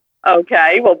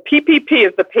 Okay. Well, PPP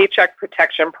is the Paycheck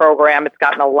Protection Program. It's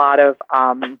gotten a lot of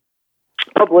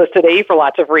publicity for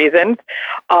lots of reasons.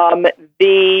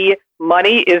 The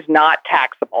money is not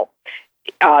taxable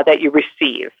that you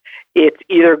receive. It's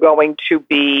either going to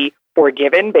be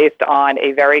forgiven based on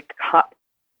a very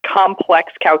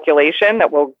complex calculation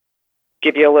that will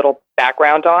give you a little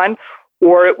background on,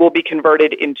 or it will be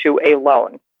converted into a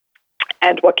loan.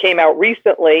 And what came out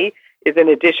recently is, in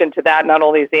addition to that, not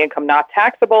only is the income not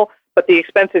taxable, but the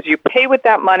expenses you pay with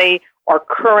that money are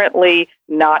currently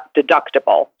not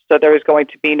deductible. So there is going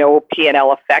to be no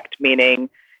P&L effect, meaning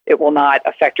it will not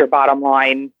affect your bottom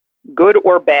line, good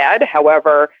or bad.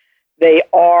 However, they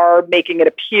are making an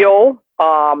appeal.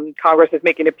 Congress is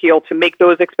making an appeal to make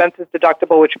those expenses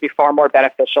deductible, which would be far more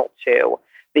beneficial to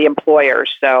the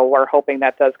employers. So we're hoping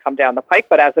that does come down the pike.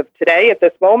 But as of today, at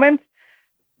this moment,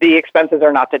 the expenses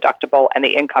are not deductible and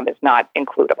the income is not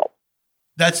includable.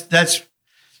 That's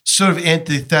sort of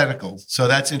antithetical. So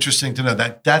that's interesting to know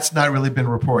that that's not really been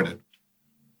reported,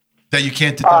 that you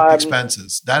can't deduct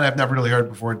expenses. That I've never really heard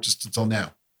before, just until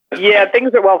now. Yeah,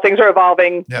 things are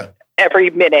evolving every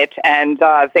minute, and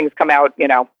things come out,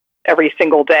 every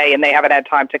single day, and they haven't had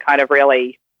time to kind of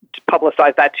really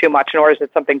publicize that too much, nor is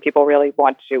it something people really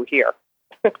want to hear.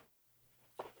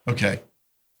 Okay,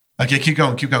 keep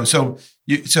going. So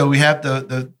we have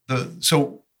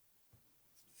so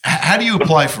how do you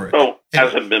apply for it? Oh,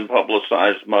 hasn't been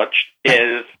publicized much.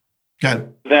 Is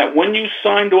Good. That when you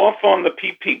signed off on the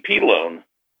PPP loan,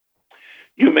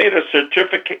 you made a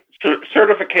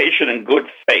certification in good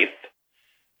faith,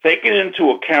 taking into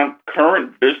account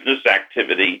current business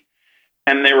activity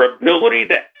and their ability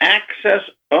to access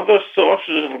other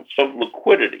sources of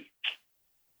liquidity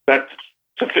that's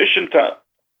sufficient to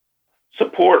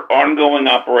support ongoing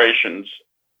operations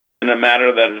in a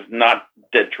manner that is not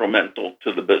detrimental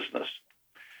to the business.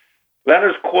 That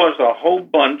has caused a whole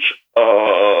bunch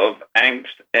of angst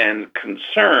and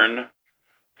concern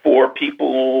for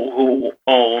people who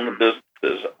own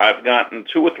businesses. I've gotten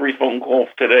 2 or 3 phone calls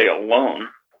today alone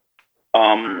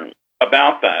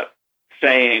about that,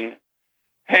 saying,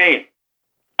 hey,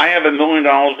 I have $1 million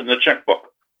in the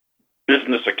checkbook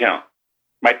business account.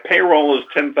 My payroll is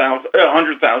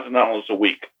 $100,000 a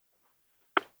week.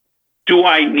 Do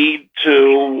I need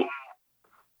to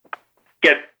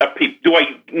do I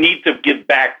need to give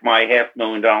back my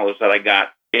 $500,000 that I got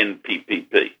in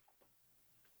PPP?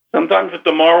 Sometimes it's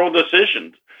a moral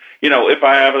decision. If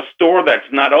I have a store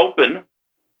that's not open,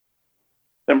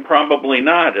 then probably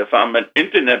not. If I'm an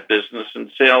internet business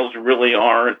and sales really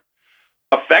aren't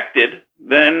affected,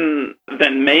 then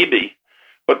maybe.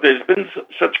 But there's been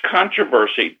such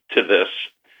controversy to this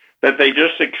that they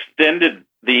just extended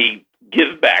the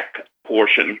give back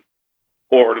portion,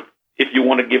 or if you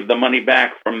want to give the money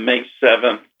back, from May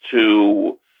 7th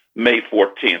to May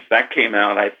 14th. That came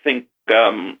out, I think,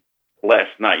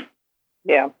 last night.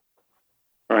 Yeah.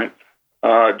 All right.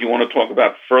 Do you want to talk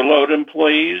about furloughed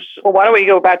employees? Well, why don't we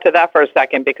go back to that for a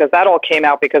second, because that all came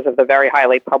out because of the very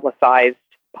highly publicized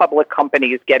public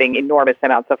companies getting enormous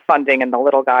amounts of funding and the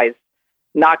little guys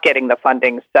not getting the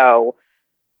funding. So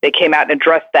they came out and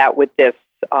addressed that with this.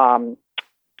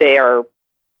 They are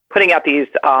putting out these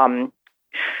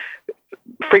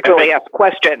frequently asked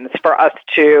questions for us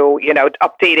to,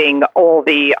 updating all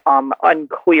the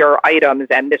unclear items.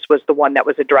 And this was the one that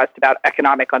was addressed about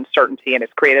economic uncertainty, and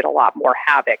it's created a lot more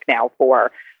havoc now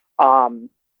for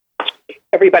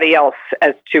everybody else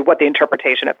as to what the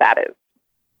interpretation of that is.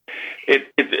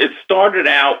 It started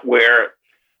out where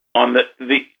on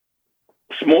the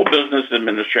Small Business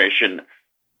Administration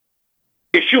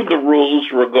issued the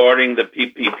rules regarding the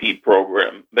PPP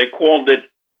program. They called it,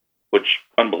 which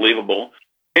unbelievable,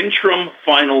 interim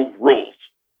final rules.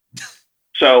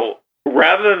 So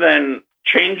rather than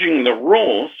changing the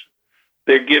rules,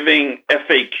 they're giving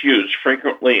FAQs,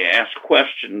 frequently asked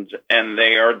questions, and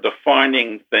they are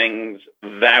defining things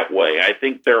that way. I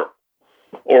think they're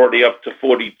already up to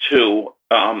 42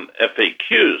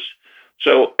 FAQs.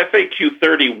 So FAQ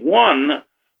 31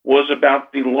 was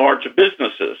about the large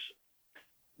businesses.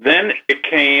 Then it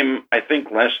came, I think,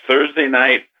 last Thursday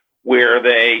night, where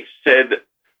they said,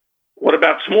 what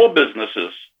about small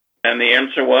businesses? And the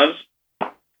answer was,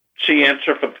 she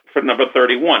answered for number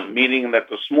 31, meaning that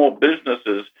the small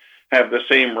businesses have the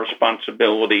same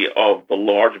responsibility of the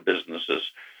large businesses.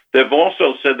 They've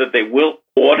also said that they will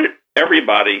audit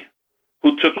everybody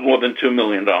who took more than $2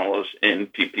 million in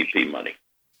PPP money.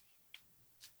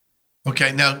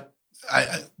 Okay, now,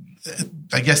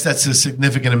 I guess that's a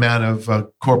significant amount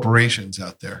of corporations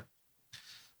out there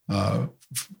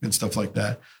and stuff like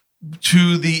that.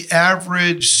 To the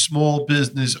average small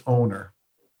business owner,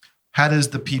 how does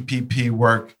the PPP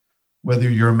work, whether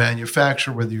you're a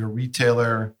manufacturer, whether you're a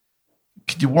retailer?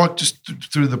 Could you walk just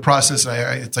through the process?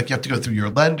 It's like you have to go through your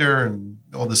lender and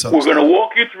all this other stuff. We're going to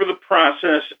walk you through the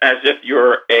process as if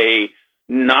you're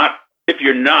not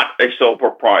a sole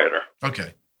proprietor.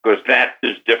 Okay. Because that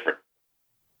is different.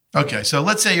 Okay, so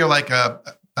let's say you're like a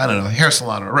hair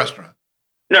salon or a restaurant.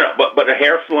 No, but a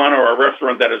hair salon or a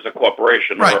restaurant that is a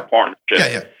corporation right. or a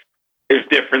partnership is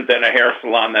different than a hair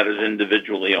salon that is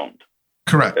individually owned.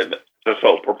 Correct. It's a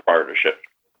sole proprietorship.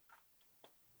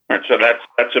 All right, so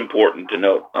that's important to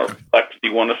note. Lex, do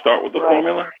you want to start with the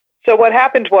formula? So what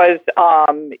happened was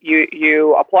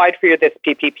you applied for this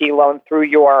PPP loan through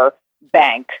your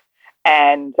bank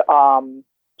and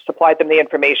supplied them the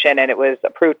information, and it was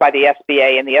approved by the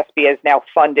SBA, and the SBA has now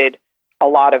funded a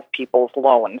lot of people's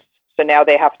loans. So now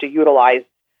they have to utilize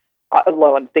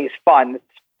these funds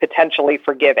potentially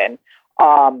forgiven.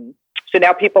 So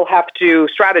now people have to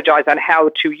strategize on how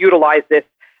to utilize this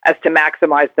as to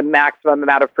maximize the maximum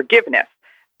amount of forgiveness.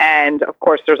 And of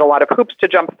course, there's a lot of hoops to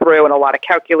jump through and a lot of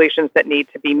calculations that need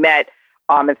to be met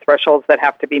and thresholds that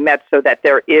have to be met so that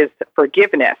there is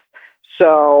forgiveness.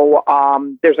 So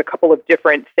there's a couple of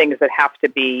different things that have to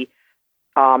be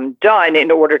done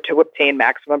in order to obtain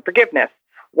maximum forgiveness.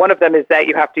 One of them is that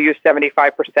you have to use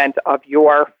 75% of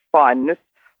your funds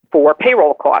for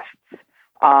payroll costs.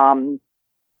 It's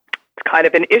kind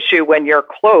of an issue when you're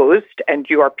closed and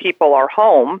your people are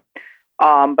home,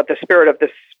 but the spirit of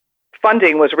this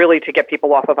funding was really to get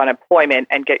people off of unemployment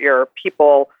and get your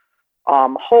people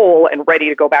whole and ready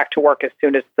to go back to work as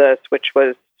soon as the switch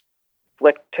was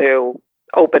flicked to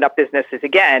open up businesses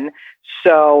again.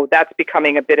 So that's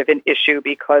becoming a bit of an issue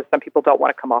because some people don't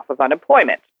want to come off of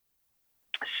unemployment.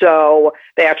 So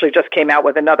they actually just came out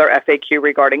with another FAQ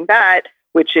regarding that,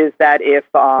 which is that if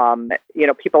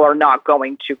people are not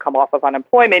going to come off of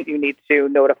unemployment, you need to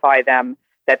notify them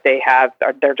that they have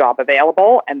their job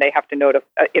available, and they have to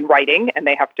notify in writing, and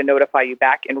they have to notify you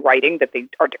back in writing that they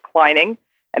are declining,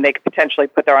 and they could potentially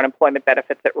put their unemployment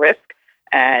benefits at risk.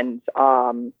 And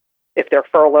if they're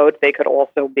furloughed, they could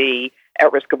also be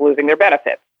at risk of losing their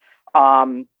benefits.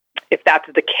 If that's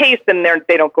the case, then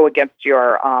they don't go against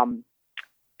your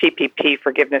PPP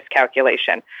forgiveness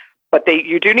calculation. But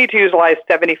you do need to utilize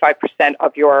 75%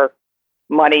 of your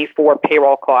money for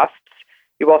payroll costs.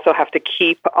 You also have to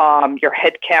keep your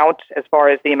head count as far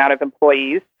as the amount of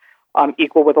employees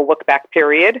equal with a look-back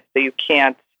period. So you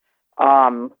can't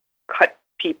cut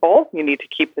people. You need to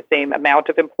keep the same amount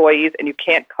of employees, and you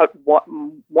can't cut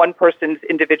one person's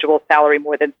individual salary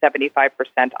more than 75%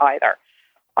 either.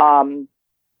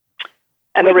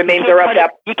 And the remainder of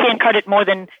that... You can't cut it more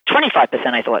than 25%,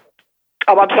 I thought.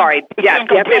 Oh, I'm sorry. You can't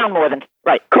go down more than...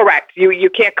 Right. Correct. You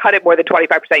can't cut it more than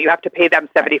 25%. You have to pay them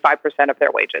 75% of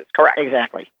their wages. Correct.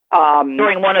 Exactly.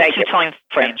 During one of two time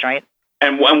frames, right?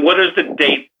 And what is the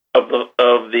date of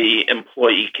the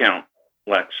employee count,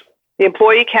 Lex? The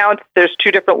employee count, there's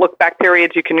two different look-back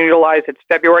periods you can utilize. It's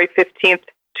February 15th,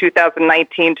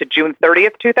 2019 to June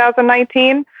 30th,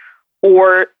 2019,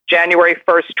 or January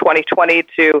 1st, 2020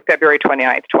 to February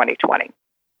 29th, 2020.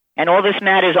 And all this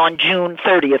matters on June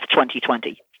 30th,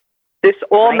 2020. This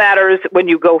all matters when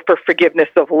you go for forgiveness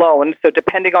of loans. So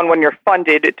depending on when you're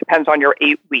funded, it depends on your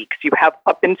 8 weeks. You have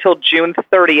up until June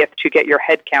 30th to get your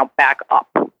head count back up,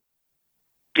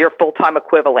 your full-time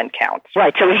equivalent count.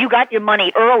 Right. So if you got your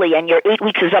money early and your 8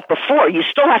 weeks is up before, you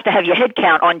still have to have your head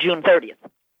count on June 30th.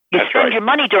 You spend your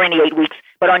money during the 8 weeks,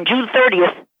 but on June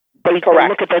 30th, they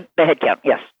look at the head count.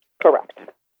 Yes. Correct.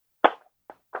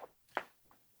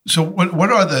 So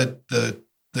what are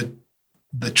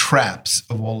the traps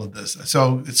of all of this?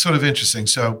 So it's sort of interesting.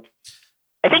 So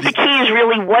I think the key is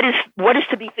really what is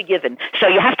to be forgiven. So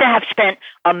you have to have spent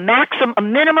a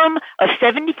minimum of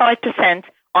 75%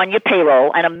 on your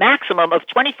payroll and a maximum of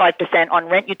 25% on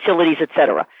rent, utilities,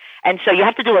 etc. And so you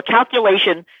have to do a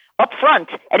calculation up front.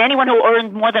 And anyone who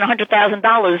earned more than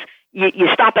 $100,000, you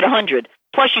stop at 100.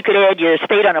 Plus, you could add your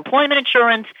state unemployment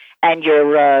insurance and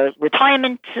your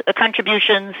retirement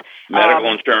contributions,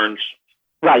 medical insurance.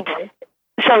 Right.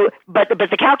 So, but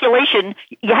the calculation,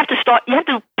 you have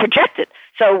to project it.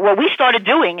 So what we started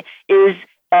doing is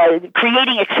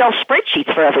creating Excel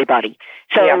spreadsheets for everybody.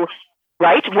 So,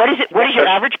 right, what is your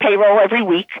average payroll every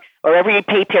week or every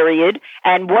pay period,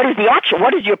 and what is the actual?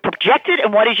 What is your projected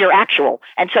and what is your actual?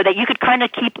 And so that you could kind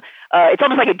of keep, it's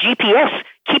almost like a GPS,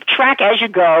 keep track as you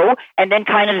go, and then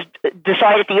kind of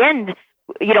decide at the end,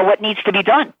 what needs to be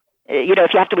done.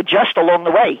 If you have to adjust along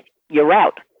the way, your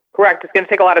route. Correct. It's going to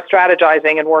take a lot of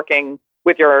strategizing and working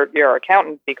with your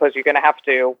accountant because you're going to have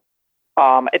to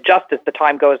adjust as the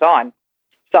time goes on.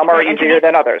 Some are easier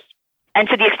than others. And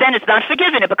to the extent it's not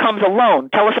forgiven, it becomes a loan.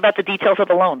 Tell us about the details of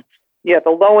the loan. Yeah,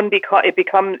 the loan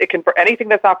anything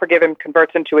that's not forgiven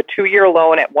converts into a 2-year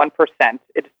loan at 1%.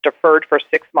 It's deferred for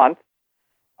 6 months.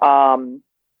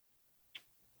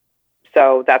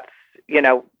 So that's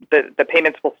the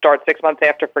payments will start 6 months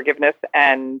after forgiveness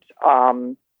and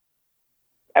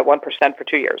at 1% for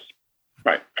 2 years.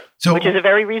 Right. So, which is a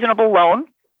very reasonable loan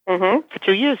for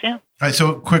 2 years. Yeah. All right.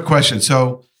 So, quick question.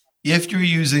 So, if you're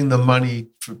using the money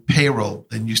for payroll,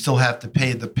 then you still have to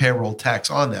pay the payroll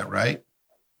tax on that, right?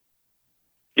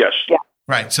 Yes. Yeah.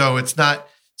 Right. So it's not.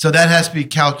 So that has to be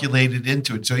calculated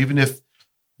into it. So even if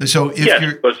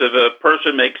because if a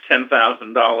person makes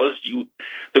 $10,000,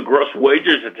 the gross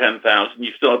wages are $10,000.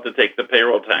 You still have to take the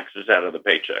payroll taxes out of the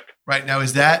paycheck. Right. Now,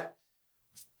 is that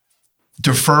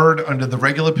deferred under the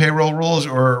regular payroll rules,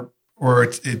 or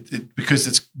it's because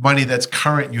it's money that's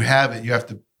current, you have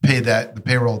to pay the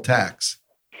payroll tax?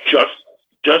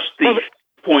 Just the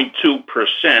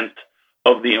 0.2%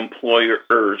 of the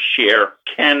employer's share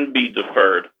can be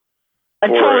deferred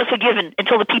until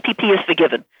the PPP is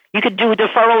forgiven. You could do a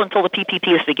deferral until the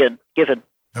PPP is given.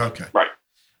 Okay. Right.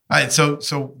 All right. So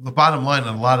the bottom line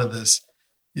on a lot of this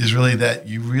is really that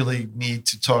you really need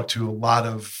to talk to a lot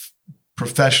of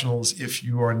professionals if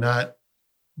you are not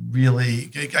really.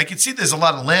 I can see there's a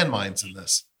lot of landmines in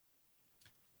this.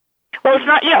 Well, it's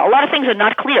not. A lot of things are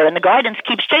not clear, and the guidance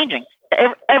keeps changing.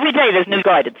 Every day there's new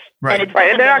guidance. Right. And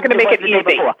they're not going to make it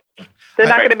easy. They're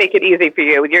not going to make it easy for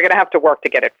you. You're going to have to work to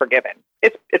get it forgiven.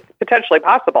 It's potentially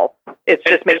possible. It's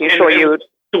just making sure you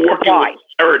comply.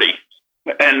 Clarity.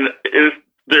 And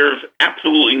there's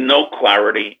absolutely no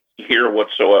clarity here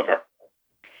whatsoever.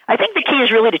 I think the key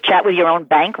is really to chat with your own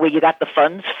bank where you got the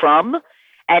funds from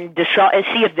and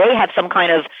see if they have some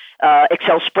kind of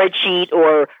Excel spreadsheet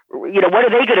or, what are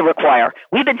they going to require?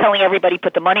 We've been telling everybody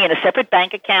put the money in a separate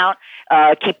bank account,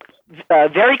 keep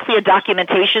very clear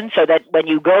documentation so that when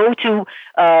you go to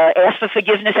ask for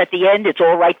forgiveness at the end, it's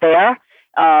all right there.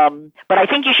 But I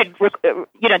think you should,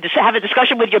 just have a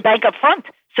discussion with your bank up front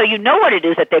so you know what it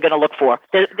is that they're going to look for,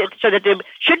 so that there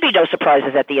should be no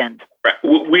surprises at the end. Right.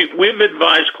 We've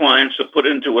advised clients to put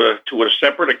into a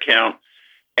separate account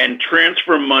and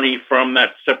transfer money from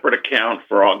that separate account,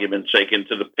 for argument's sake,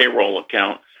 into the payroll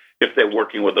account if they're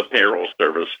working with a payroll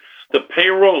service. The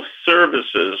payroll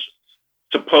services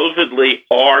supposedly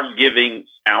are giving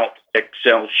out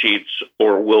Excel sheets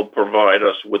or will provide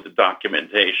us with the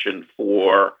documentation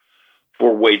for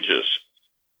wages.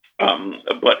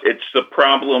 But the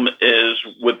problem is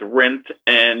with rent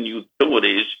and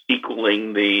utilities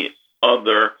equaling the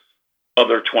other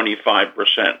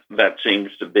 25%. That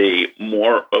seems to be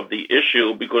more of the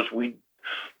issue because we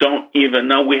don't even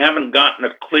know. We haven't gotten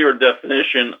a clear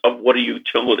definition of what a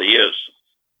utility is.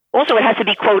 Also, it has to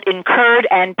be, quote, incurred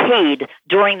and paid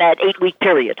during that 8-week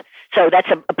period. So that's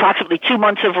approximately 2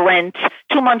 months of rent,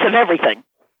 2 months of everything.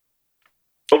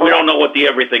 But we don't know what the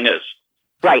everything is.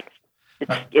 Right.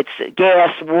 It's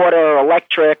gas, water,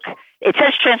 electric. It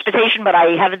says transportation, but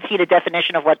I haven't seen a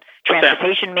definition of what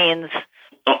transportation means.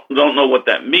 Don't know what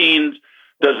that means.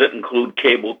 Does it include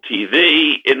cable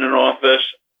TV in an office?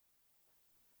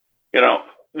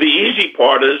 The easy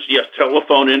part is, yes,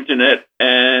 telephone, internet,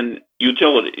 and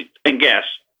utilities, and gas,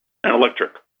 and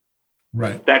electric.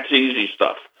 Right. That's easy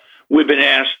stuff. We've been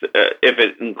asked if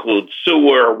it includes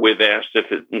sewer. We've asked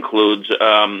if it includes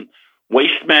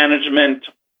waste management.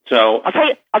 So I'll tell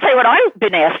you what I've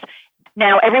been asked.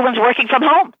 Now everyone's working from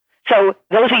home, so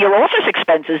those are your office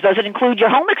expenses. Does it include your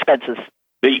home expenses?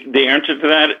 The answer to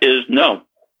that is no.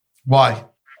 Why?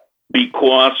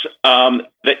 Because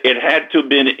it had to have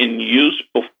been in use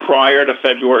prior to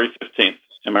February 15th.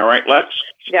 Am I right, Lex?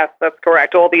 Yes, that's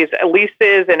correct. All these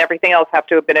leases and everything else have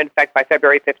to have been in effect by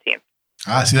February 15th.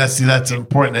 That's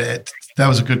important. That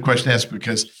was a good question to ask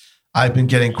because I've been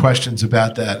getting questions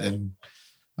about that, and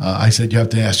I said you have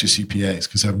to ask your CPAs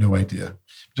because I have no idea.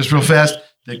 Just real fast.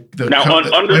 Understand, our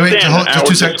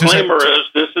disclaimer is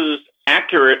this is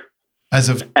accurate as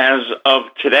of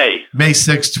today. May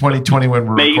 6, 2020, when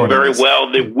we're recording very this.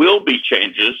 well, there will be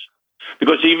changes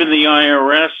because even the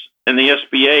IRS and the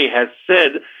SBA has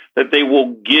said that they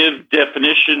will give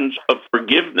definitions of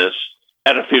forgiveness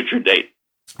at a future date.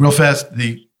 Real fast,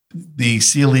 the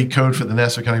CLE code for the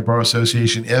Nassau County Bar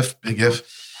Association, if this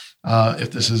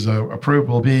is approved,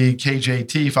 will be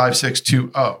KJT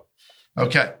 5620.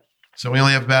 Okay, so we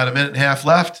only have about a minute and a half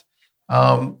left.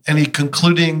 Any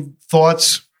concluding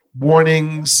thoughts,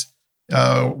 warnings,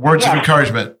 words of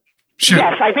encouragement? Shoot.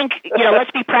 Yes, I think, let's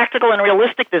be practical and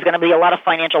realistic. There's going to be a lot of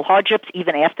financial hardships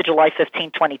even after July 15,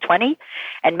 2020.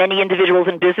 And many individuals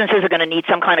and businesses are going to need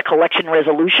some kind of collection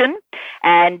resolution.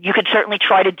 And you could certainly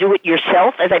try to do it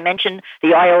yourself. As I mentioned,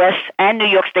 the IRS and New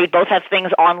York State both have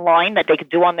things online that you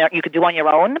could do on your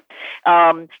own.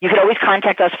 You could always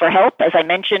contact us for help. As I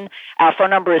mentioned, our phone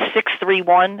number is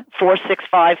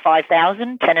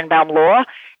 631-465-5000, Tenenbaum Law,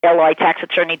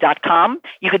 LITaxattorney.com.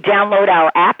 You could download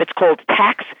our app. It's called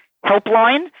Tax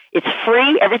Helpline. It's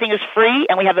free. Everything is free.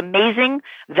 And we have amazing,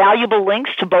 valuable links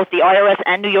to both the IRS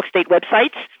and New York State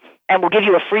websites. And we'll give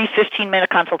you a free 15-minute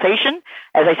consultation.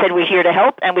 As I said, we're here to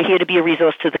help, and we're here to be a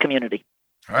resource to the community.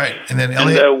 All right. And then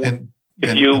Elliot and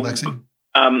you Alexi?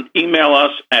 Email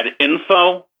us at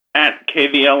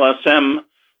info@KVLSM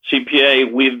CPA.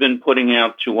 We've been putting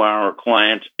out to our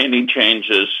clients any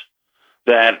changes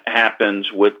that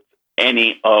happens with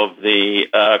any of the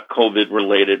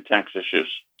COVID-related tax issues.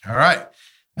 All right.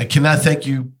 I cannot thank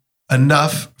you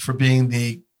enough for being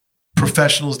the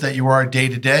professionals that you are day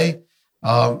to day,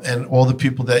 and all the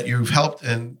people that you've helped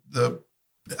and the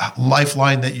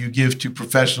lifeline that you give to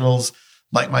professionals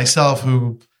like myself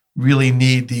who really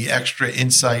need the extra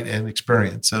insight and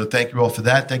experience. So thank you all for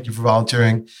that. Thank you for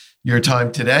volunteering your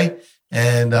time today.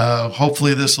 And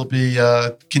hopefully this will be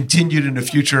continued in a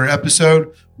future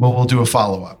episode where we'll do a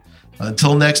follow-up.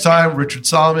 Until next time, Richard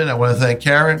Solomon, I want to thank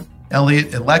Karen,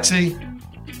 Elliot, and Lexi.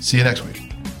 See you next week.